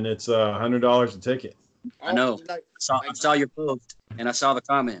Garland and it's $100 a ticket. I know. I saw your post and I saw the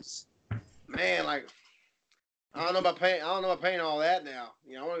comments. Man, like I don't know about paying all that now.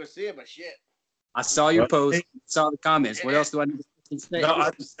 You know, I want to go see it, but shit. I saw your post, saw the comments. What else do I need to say?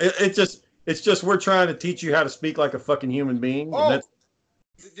 No, it's just we're trying to teach you how to speak like a fucking human being. Oh, and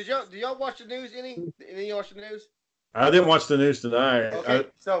did y'all watch the news? Any of you watch the news? I didn't watch the news tonight. Okay,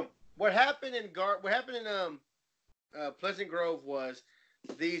 so what happened in Pleasant Grove was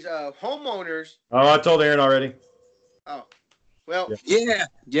these homeowners. Oh, I told Aaron already. Oh, well. Yeah.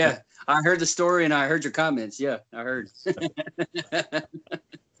 I heard the story and I heard your comments. Yeah, I heard.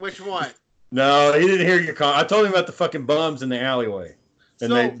 Which one? No, he didn't hear your call. I told him about the fucking bums in the alleyway, and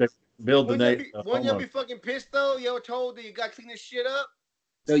So, they build the Wouldn't name. you be fucking pissed though? You ever told that you got to clean this shit up?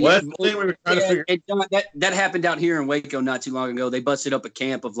 So Well, that's the thing we were trying to figure. That happened out here in Waco not too long ago. They busted up a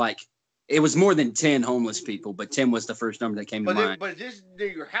camp of it was more than 10 homeless people, but 10 was the first number that came to mind. But this is near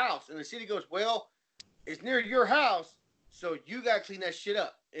your house, and the city goes, well, it's near your house, so you got to clean that shit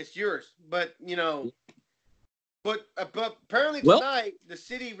up. It's yours. But, you know, but apparently tonight, the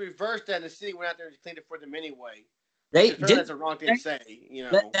city reversed that, and the city went out there and cleaned it for them anyway. That's a wrong thing to say, you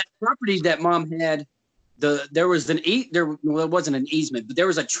know. That property that mom had, there was well, it wasn't an easement, but there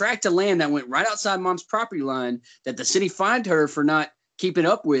was a tract of land that went right outside Mom's property line that the city fined her for not keeping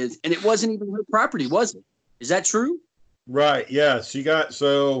up with, and it wasn't even her property, was it? Is that true? Right. Yeah.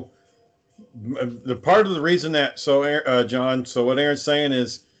 The part of the reason that John. So what Aaron's saying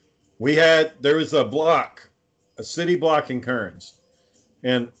is, there was a city block in Kearns,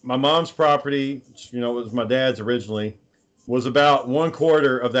 and my mom's property, was my dad's originally, was about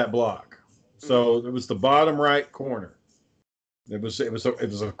 1/4 of that block. So it was the bottom right corner. It was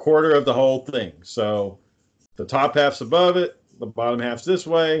a quarter of the whole thing. So the top half's above it, the bottom half's this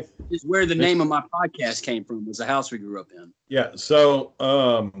way. Is where the name of my podcast came from. Was the house we grew up in. Yeah. So,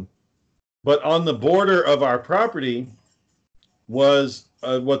 but on the border of our property was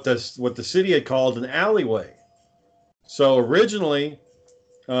what the city had called an alleyway. So originally,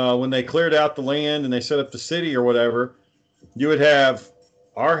 when they cleared out the land and they set up the city or whatever, you would have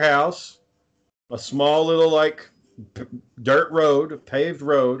our house, a small little dirt road, paved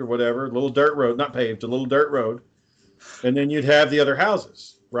road or whatever, a little dirt road, not paved, a little dirt road, and then you'd have the other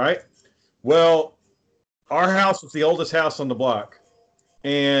houses, right? Well, our house was the oldest house on the block,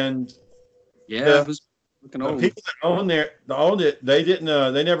 and it was looking old. The people that owned it,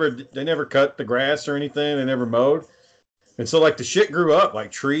 they never cut the grass or anything. They never mowed. And so the shit grew up,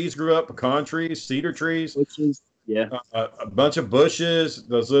 trees grew up, pecan trees, cedar trees, a bunch of bushes,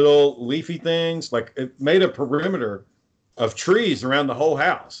 those little leafy things. It made a perimeter of trees around the whole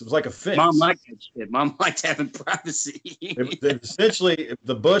house. It was like a fence. Mom liked that shit. Mom liked having privacy. Essentially,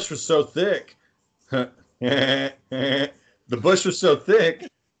 the bush was so thick. The bush was so thick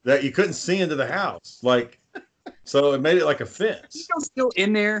that you couldn't see into the house. So it made it like a fence. You still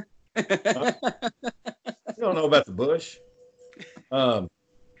in there? You don't know about the bush.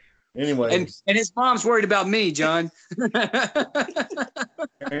 Anyway. And his mom's worried about me, John.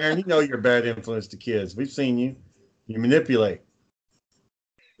 Aaron, you're a bad influence to kids. We've seen you. You manipulate.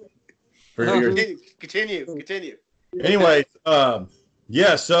 Continue. Anyway,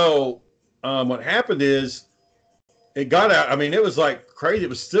 so what happened is it got out. I mean, it was crazy. It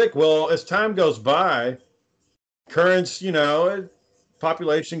was thick. Well, as time goes by, Kearns,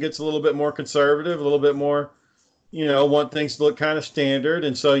 population gets a little bit more conservative, a little bit more, want things to look kind of standard.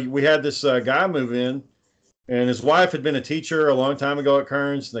 And so we had this guy move in, and his wife had been a teacher a long time ago at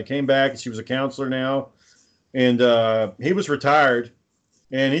Kearns, and they came back, and she was a counselor now. And he was retired,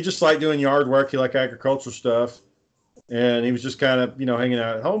 and he just liked doing yard work. He liked agricultural stuff, and he was just kind of, hanging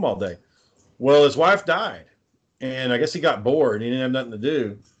out at home all day. Well, his wife died, and I guess he got bored. He didn't have nothing to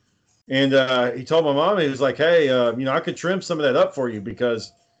do. And he told my mom, he was like, hey, I could trim some of that up for you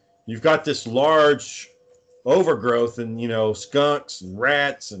because you've got this large overgrowth and, skunks and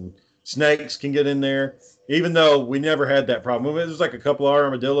rats and snakes can get in there, even though we never had that problem. It was a couple of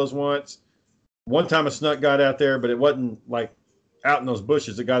armadillos once. One time a snook got out there, but it wasn't out in those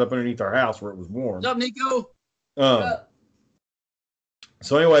bushes. It got up underneath our house where it was warm. What's up, Nico?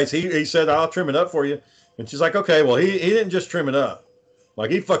 So anyways, he said, I'll trim it up for you. And she's like, okay, well, he didn't just trim it up.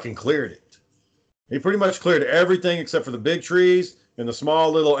 He fucking cleared it. He pretty much cleared everything except for the big trees and the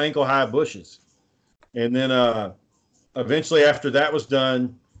small little ankle-high bushes. And then eventually after that was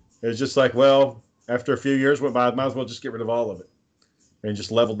done, it was just after a few years went by, I might as well just get rid of all of it. And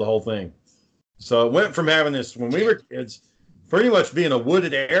just leveled the whole thing. So it went from having this, when we were kids, pretty much being a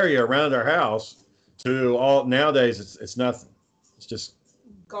wooded area around our house to nowadays it's nothing. It's just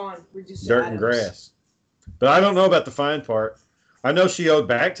gone. Reduced dirt and grass. But I don't know about the fine part. I know she owed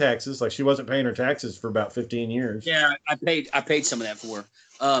back taxes. She wasn't paying her taxes for about 15 years. Yeah, I paid some of that for her.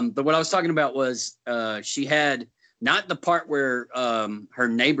 But what I was talking about was she had not the part where her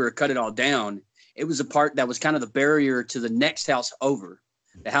neighbor cut it all down. It was a part that was kind of the barrier to the next house over.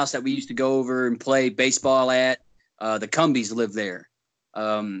 The house that we used to go over and play baseball at. The Cumbies lived there.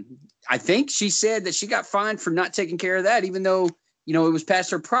 I think she said that she got fined for not taking care of that, even though, it was past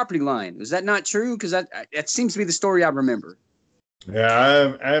her property line. Was that not true? Because that seems to be the story I remember.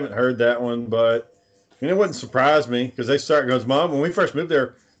 Yeah, I haven't heard that one, but it wouldn't surprise me because because Mom, when we first moved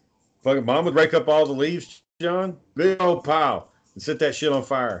there, fucking Mom would rake up all the leaves, John, big old pile, and set that shit on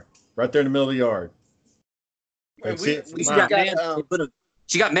fire right there in the middle of the yard.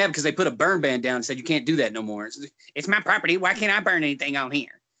 She got mad because they put a burn ban down and said, you can't do that no more. It's my property. Why can't I burn anything on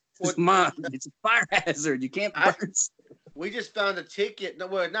here? Mom, it's a fire hazard. You can't burn. We just found a ticket. No,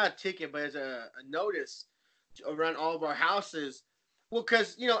 well, not a ticket, but it's a notice around all of our houses. Well,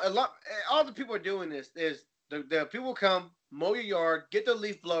 because, all the people are doing this is the people come, mow your yard, get the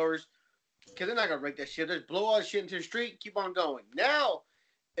leaf blowers, because they're not going to rake that shit. Just blow all the shit into the street, keep on going. Now,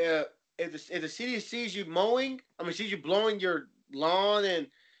 if the city sees you blowing your lawn and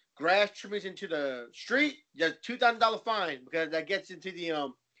grass trimmings into the street, there's $2,000 fine because that gets into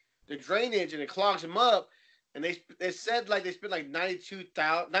the drainage and it clogs them up. And they said like they spent like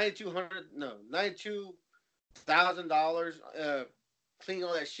 $92,000 cleaning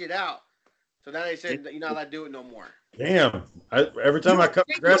all that shit out. So now they said that you're not allowed to do it no more. Damn. Every time I cut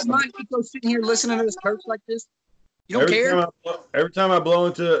the grass, Nico sitting here listening to this curse like this. You don't care. Every time I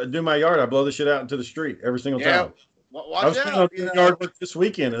do my yard, I blow the shit out into the street every single time. Watch I was out. doing yard work this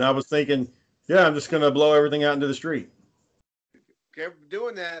weekend, and I was thinking, yeah, I'm just gonna blow everything out into the street. Kept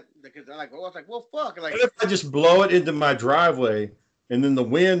doing that because I was like, well, fuck. Like, what if I just blow it into my driveway, and then the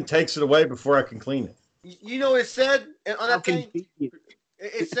wind takes it away before I can clean it? You know, it said on that thing.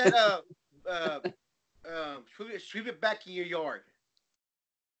 It said, sweep it back in your yard.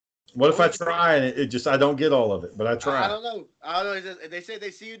 What if I try and it just I don't get all of it, but I try? I don't know. They say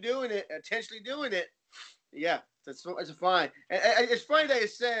they see you doing it, intentionally doing it. Yeah, it's a fine. And it's funny that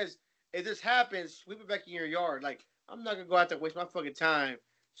it says if this happens, sweep it back in your yard. Like I'm not gonna go out there and waste my fucking time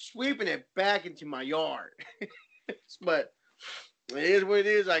sweeping it back into my yard. But it is what it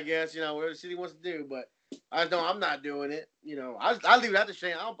is, I guess. You know, whatever the city wants to do. But I know I'm not doing it. You know, I leave it out the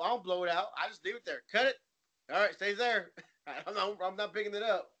shade. I don't blow it out. I just leave it there. Cut it. All right, stays there. I'm not picking it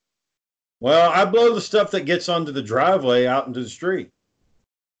up. Well, I blow the stuff that gets onto the driveway out into the street.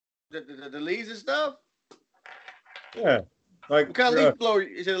 The leaves and stuff? Yeah. Like, what kind of leaf blower?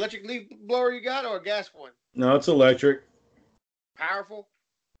 Is it an electric leaf blower you got or a gas one? No, it's electric. Powerful?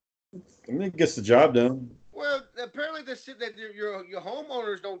 I mean, it gets the job done. Well, apparently your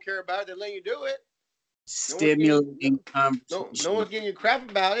homeowners don't care about it. They let you do it. Stimulating. No one's getting you crap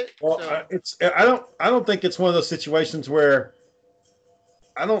about it. Well, so. I don't think it's one of those situations where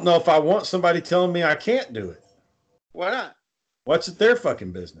I don't know if I want somebody telling me I can't do it. Why not? What's it their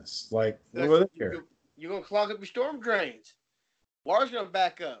fucking business? Like, what do they care? You're gonna clog up your storm drains. Water's gonna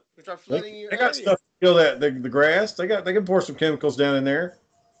back up. You start flooding your area. They got stuff to kill the grass. They can pour some chemicals down in there.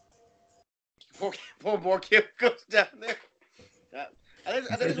 Pour more chemicals down there. I think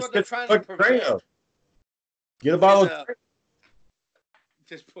that's what they're trying to prevent. Get a bottle of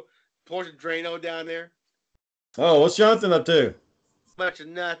just pour some Drano down there. Oh, what's Jonathan up to? Much of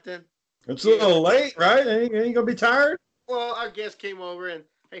nothing. It's a little late, right? Ain't gonna be tired? Well, our guest came over and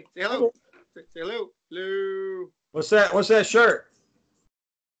hey, say hello. Say hello. Hello. What's that shirt?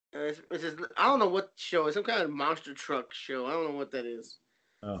 I don't know what show. It's some kind of monster truck show. I don't know what that is.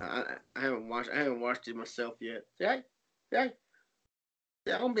 Oh. I haven't watched it myself yet. Yeah. I'm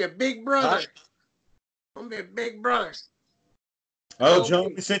gonna be a big brother. I'm gonna be a big brother. Oh,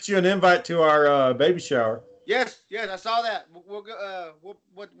 John, we sent you an invite to our baby shower. Yes, I saw that. We'll go.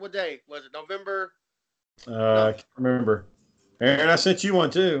 What day was it? November. I can't remember. Aaron, I sent you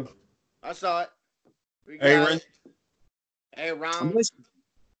one too. I saw it. Aaron. Hey, Ron.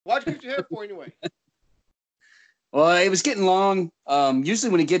 Why'd you get your hair for anyway? Well, it was getting long.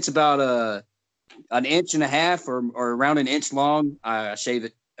 Usually when it gets about an inch and a half or around an inch long, I shave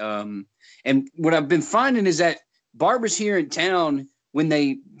it. And what I've been finding is that barbers here in town, when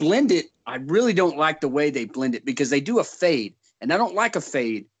they blend it, I really don't like the way they blend it because they do a fade, and I don't like a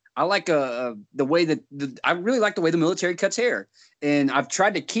fade. I like the way that I really like the way the military cuts hair, and I've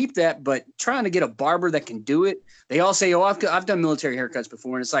tried to keep that, but trying to get a barber that can do it. They all say, "Oh, I've done military haircuts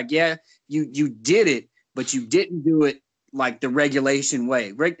before," and it's like, yeah, you did it, but you didn't do it like the regulation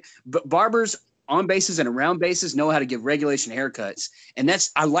way. But barbers on bases and around bases know how to give regulation haircuts, and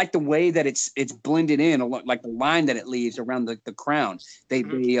I like the way that it's blended in, like the line that it leaves around the crown. They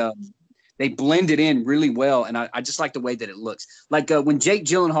blend it in really well, and I just like the way that it looks. Like when Jake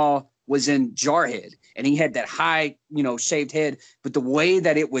Gyllenhaal was in Jarhead, and he had that high, shaved head, but the way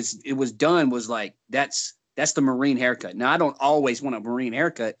that it was done was like that's the Marine haircut. Now I don't always want a Marine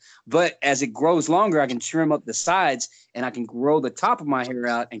haircut, but as it grows longer, I can trim up the sides, and I can grow the top of my hair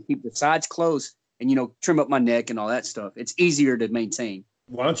out and keep the sides close, and trim up my neck and all that stuff. It's easier to maintain.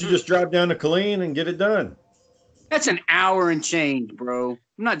 Why don't you just drive down to Killeen and get it done? That's an hour and change, bro.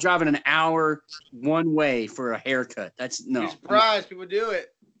 I'm not driving an hour one way for a haircut. That's no. You're surprised people do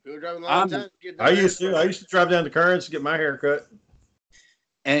it. People driving a long time. I used to drive down to Kearns to get my hair cut.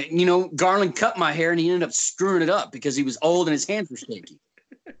 And Garland cut my hair, and he ended up screwing it up because he was old and his hands were shaky.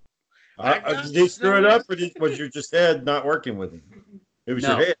 Did he screw it up, or was your just head not working with him? It was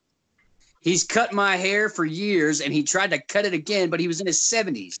your head. He's cut my hair for years, and he tried to cut it again, but he was in his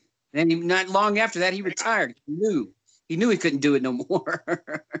 70s. And not long after that, he retired. He knew he couldn't do it no more.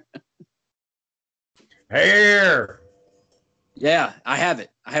 Hair. Yeah, I have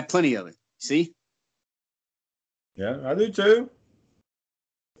it. I have plenty of it. See? Yeah, I do too.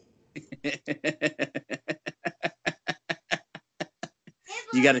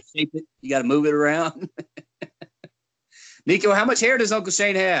 You got to shape it. You got to move it around. Nico, how much hair does Uncle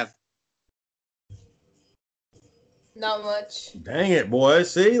Shane have? Not much. Dang it, boy.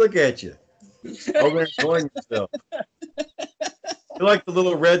 See, look at you. Over there enjoying yourself. You're like the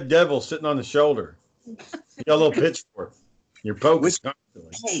little red devil sitting on the shoulder. You got a little pitchfork. You're poking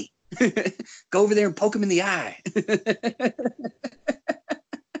constantly. Hey, go over there and poke him in the eye.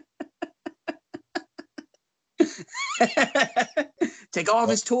 Take all of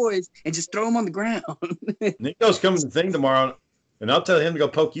his toys and just throw them on the ground. Nico's coming to the thing tomorrow, and I'll tell him to go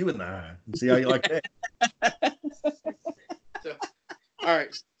poke you in the eye and see how you like that. So, all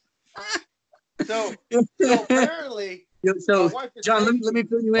right. So apparently, So, my wife is John, texting- let me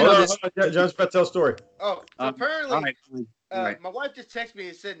fill you in Hold on on, this. hold on, John's about to tell a story. Oh, so apparently, all right. All right. my wife just texted me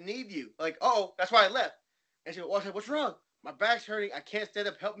and said, "Need you." Like, oh, that's why I left. And she goes, well, I said, "What's wrong? My back's hurting. I can't stand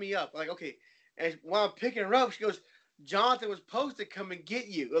up. Help me up." I'm like, okay. And while I'm picking her up, she goes, "Jonathan was supposed to come and get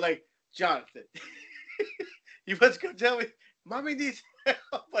you." I'm like, Jonathan, you must go tell me, Mommy needs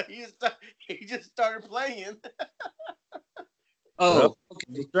help. But he just started playing. Oh,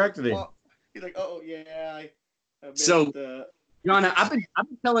 okay. Distracted him. Well, he's like, "Oh yeah." I missed, So- John, I've been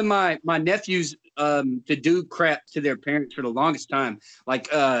telling my nephews to do crap to their parents for the longest time.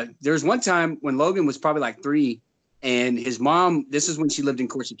 Like there's one time when Logan was probably like 3, and his mom. This is when she lived in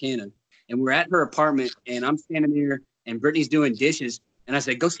Corsicana, and we're at her apartment, and I'm standing there, and Brittany's doing dishes, and I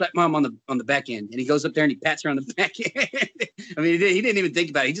said, "Go slap Mom on the back end," and he goes up there and he pats her on the back end. I mean, he didn't even think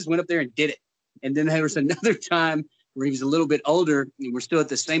about it. He just went up there and did it. And then there was another time where he was a little bit older, and we're still at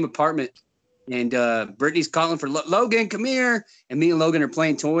the same apartment. And Brittany's calling for Logan, come here. And me and Logan are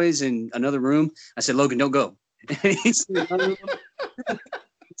playing toys in another room. I said, Logan, don't go. And he said, I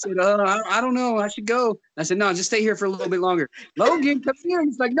don't know. I should go. I said, no, just stay here for a little bit longer. Logan, come here. And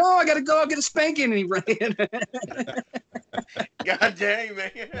he's like, no, I got to go. I'll get a spanking. And he ran. God dang,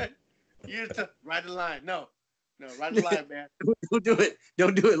 man. You just ride the line. No, ride the line, man. Don't do it.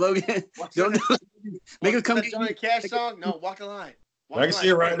 Don't do it, Logan. Don't do it. Make him come that get Johnny you. Cash song. No, walk the line. I can see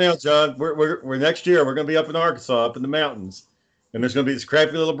it right now, John. We're next year. We're going to be up in Arkansas, up in the mountains, and there's going to be this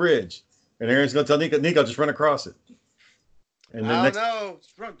crappy little bridge. And Aaron's going to tell Nico, just run across it. And then I next, don't know.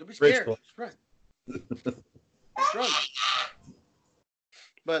 Just run. Don't be scared. Bridge Just run. Just run.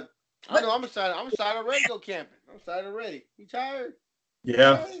 But I know I'm excited. I'm excited already to go camping. I'm excited already. You tired?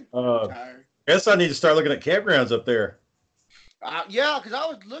 yeah. Tired. Guess I need to start looking at campgrounds up there. Yeah, because I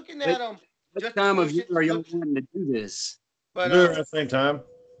was looking at them. What time of year are y'all wanting to do this? But Do it at the same time.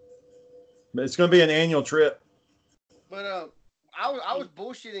 But it's going to be an annual trip. But I was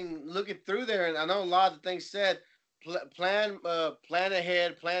bullshitting looking through there, and I know a lot of the things said plan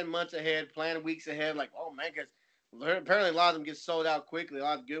ahead, plan months ahead, plan weeks ahead. Like, oh man, because apparently a lot of them get sold out quickly. A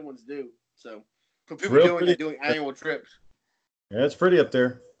lot of good ones do. So for people doing annual trips. Yeah, it's pretty up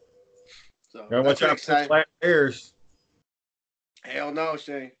there. So Gotta watch out for black bears. Hell no,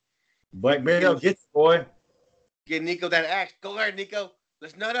 Shane. Black bear, will get you, boy. Get Nico that axe. Go ahead, Nico.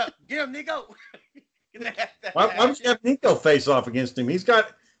 Let's nut up. Get him, Nico. Get that Why don't you have Nico face off against him? He's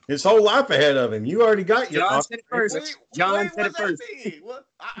got his whole life ahead of him. You already got your. John said it first. John said it first. Well,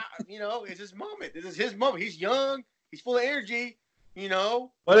 it's his moment. This is his moment. He's young. He's full of energy.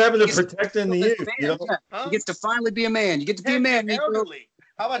 What happened to protecting the youth? Huh? He gets to finally be a man. You get to be a man, Nico. Elderly.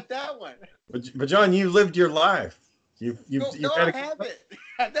 How about that one? But John, you lived your life. You've I haven't.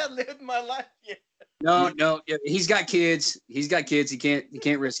 I've not lived my life yet. No. He's got kids. He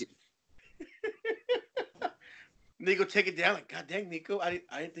can't risk it. Nico, take it down. Like, God dang, Nico, I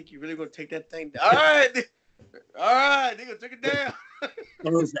didn't think you really going to take that thing down. All right, Nico, take it down.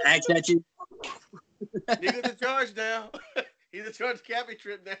 Throws the axe at you. Nico's in charge now. He's in charge of camping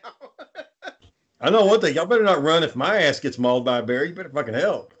trip now. I know one thing. Y'all better not run if my ass gets mauled by a bear. You better fucking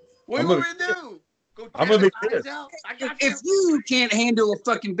help. What I'm are you going to do? I'm gonna be tear pissed. his eyes out? I got If you can't handle a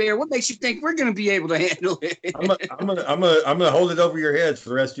fucking bear, what makes you think we're gonna be able to handle it? I'm gonna hold it over your heads for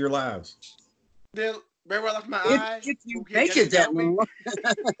the rest of your lives. Then remember I left my eye? If you Okay, make you it that help me? long.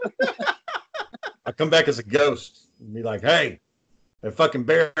 I come back as a ghost and be like, "Hey, that fucking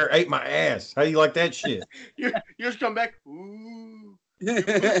bear ate my ass. How do you like that shit?" You just come back. Ooh.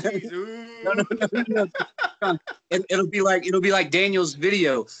 Pussies, ooh. No. It'll be like Daniel's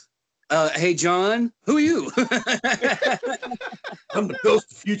video. Hey John, who are you? I'm the ghost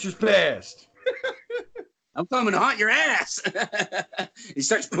of futures past. I'm coming to haunt your ass. He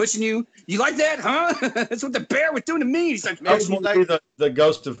starts pushing you. You like that, huh? That's what the bear was doing to me. He's like, I was going to be the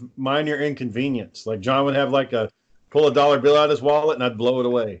ghost of minor inconvenience. Like John would have pull a $1 bill out of his wallet and I'd blow it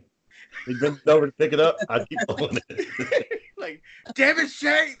away. He'd bend over to pick it up. I'd keep blowing it. Like, damn it,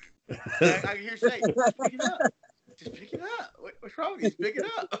 Shane. I can hear Shane. Pick it up. Just pick it up. What's wrong with you? Just pick it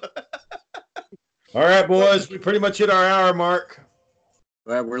up. All right, boys. We pretty much hit our hour mark.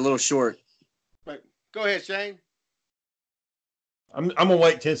 Well, we're a little short. Go ahead, Shane. I'm gonna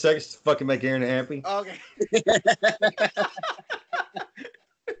wait 10 seconds to fucking make Aaron happy. Okay.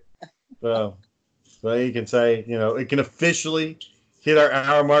 So you can say, you know, it can officially hit our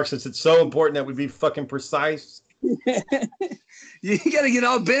hour mark since it's so important that we be fucking precise. You got to get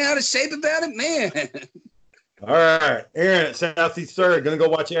all bent out of shape about it, man. All right, Aaron at Southeast Third, gonna go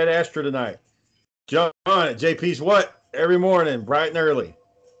watch Ad Astra tonight. John at JP's What every morning, bright and early.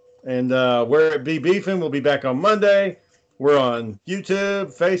 And we're at Be Beefing. We'll be back on Monday. We're on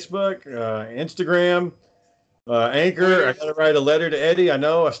YouTube, Facebook, Instagram, Anchor. I gotta write a letter to Eddie. I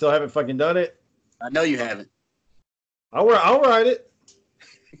know. I still haven't fucking done it. I know you haven't. I'll write it.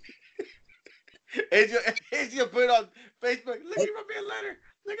 He's gonna put it on Facebook. Look at my letter.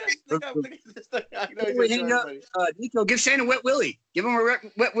 Look at this thing. I know he's gonna Nico, give Shane a wet willy. Give him a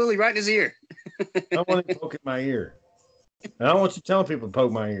wet willy right in his ear. I don't want him poking my ear. And I don't want you telling people to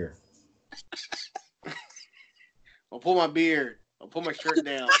poke my ear. I'll pull my beard. I'll pull my shirt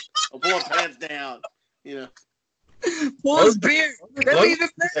down. I'll pull my pants down. You know. Pull his beard. That'd be even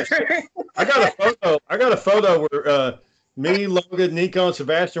better. I got a photo where me, Logan, Nico, and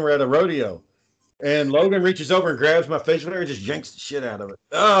Sebastian were at a rodeo. And Logan reaches over and grabs my face and just yanks the shit out of it.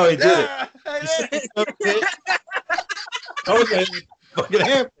 Oh, he did it. Okay, fucking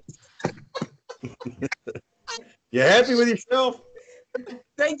happy. You happy with yourself?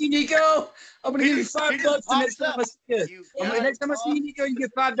 Thank you, Nico. I'm gonna give you $5 the next time I see you. Next time I see you, Nico, you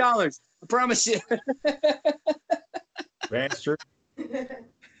get $5. I promise you. Bastard.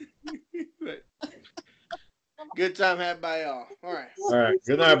 Good time had by y'all. All right. All right.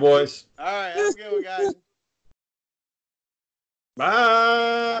 Good night, boys. All right. Have a good one, guys.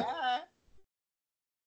 Bye. Bye.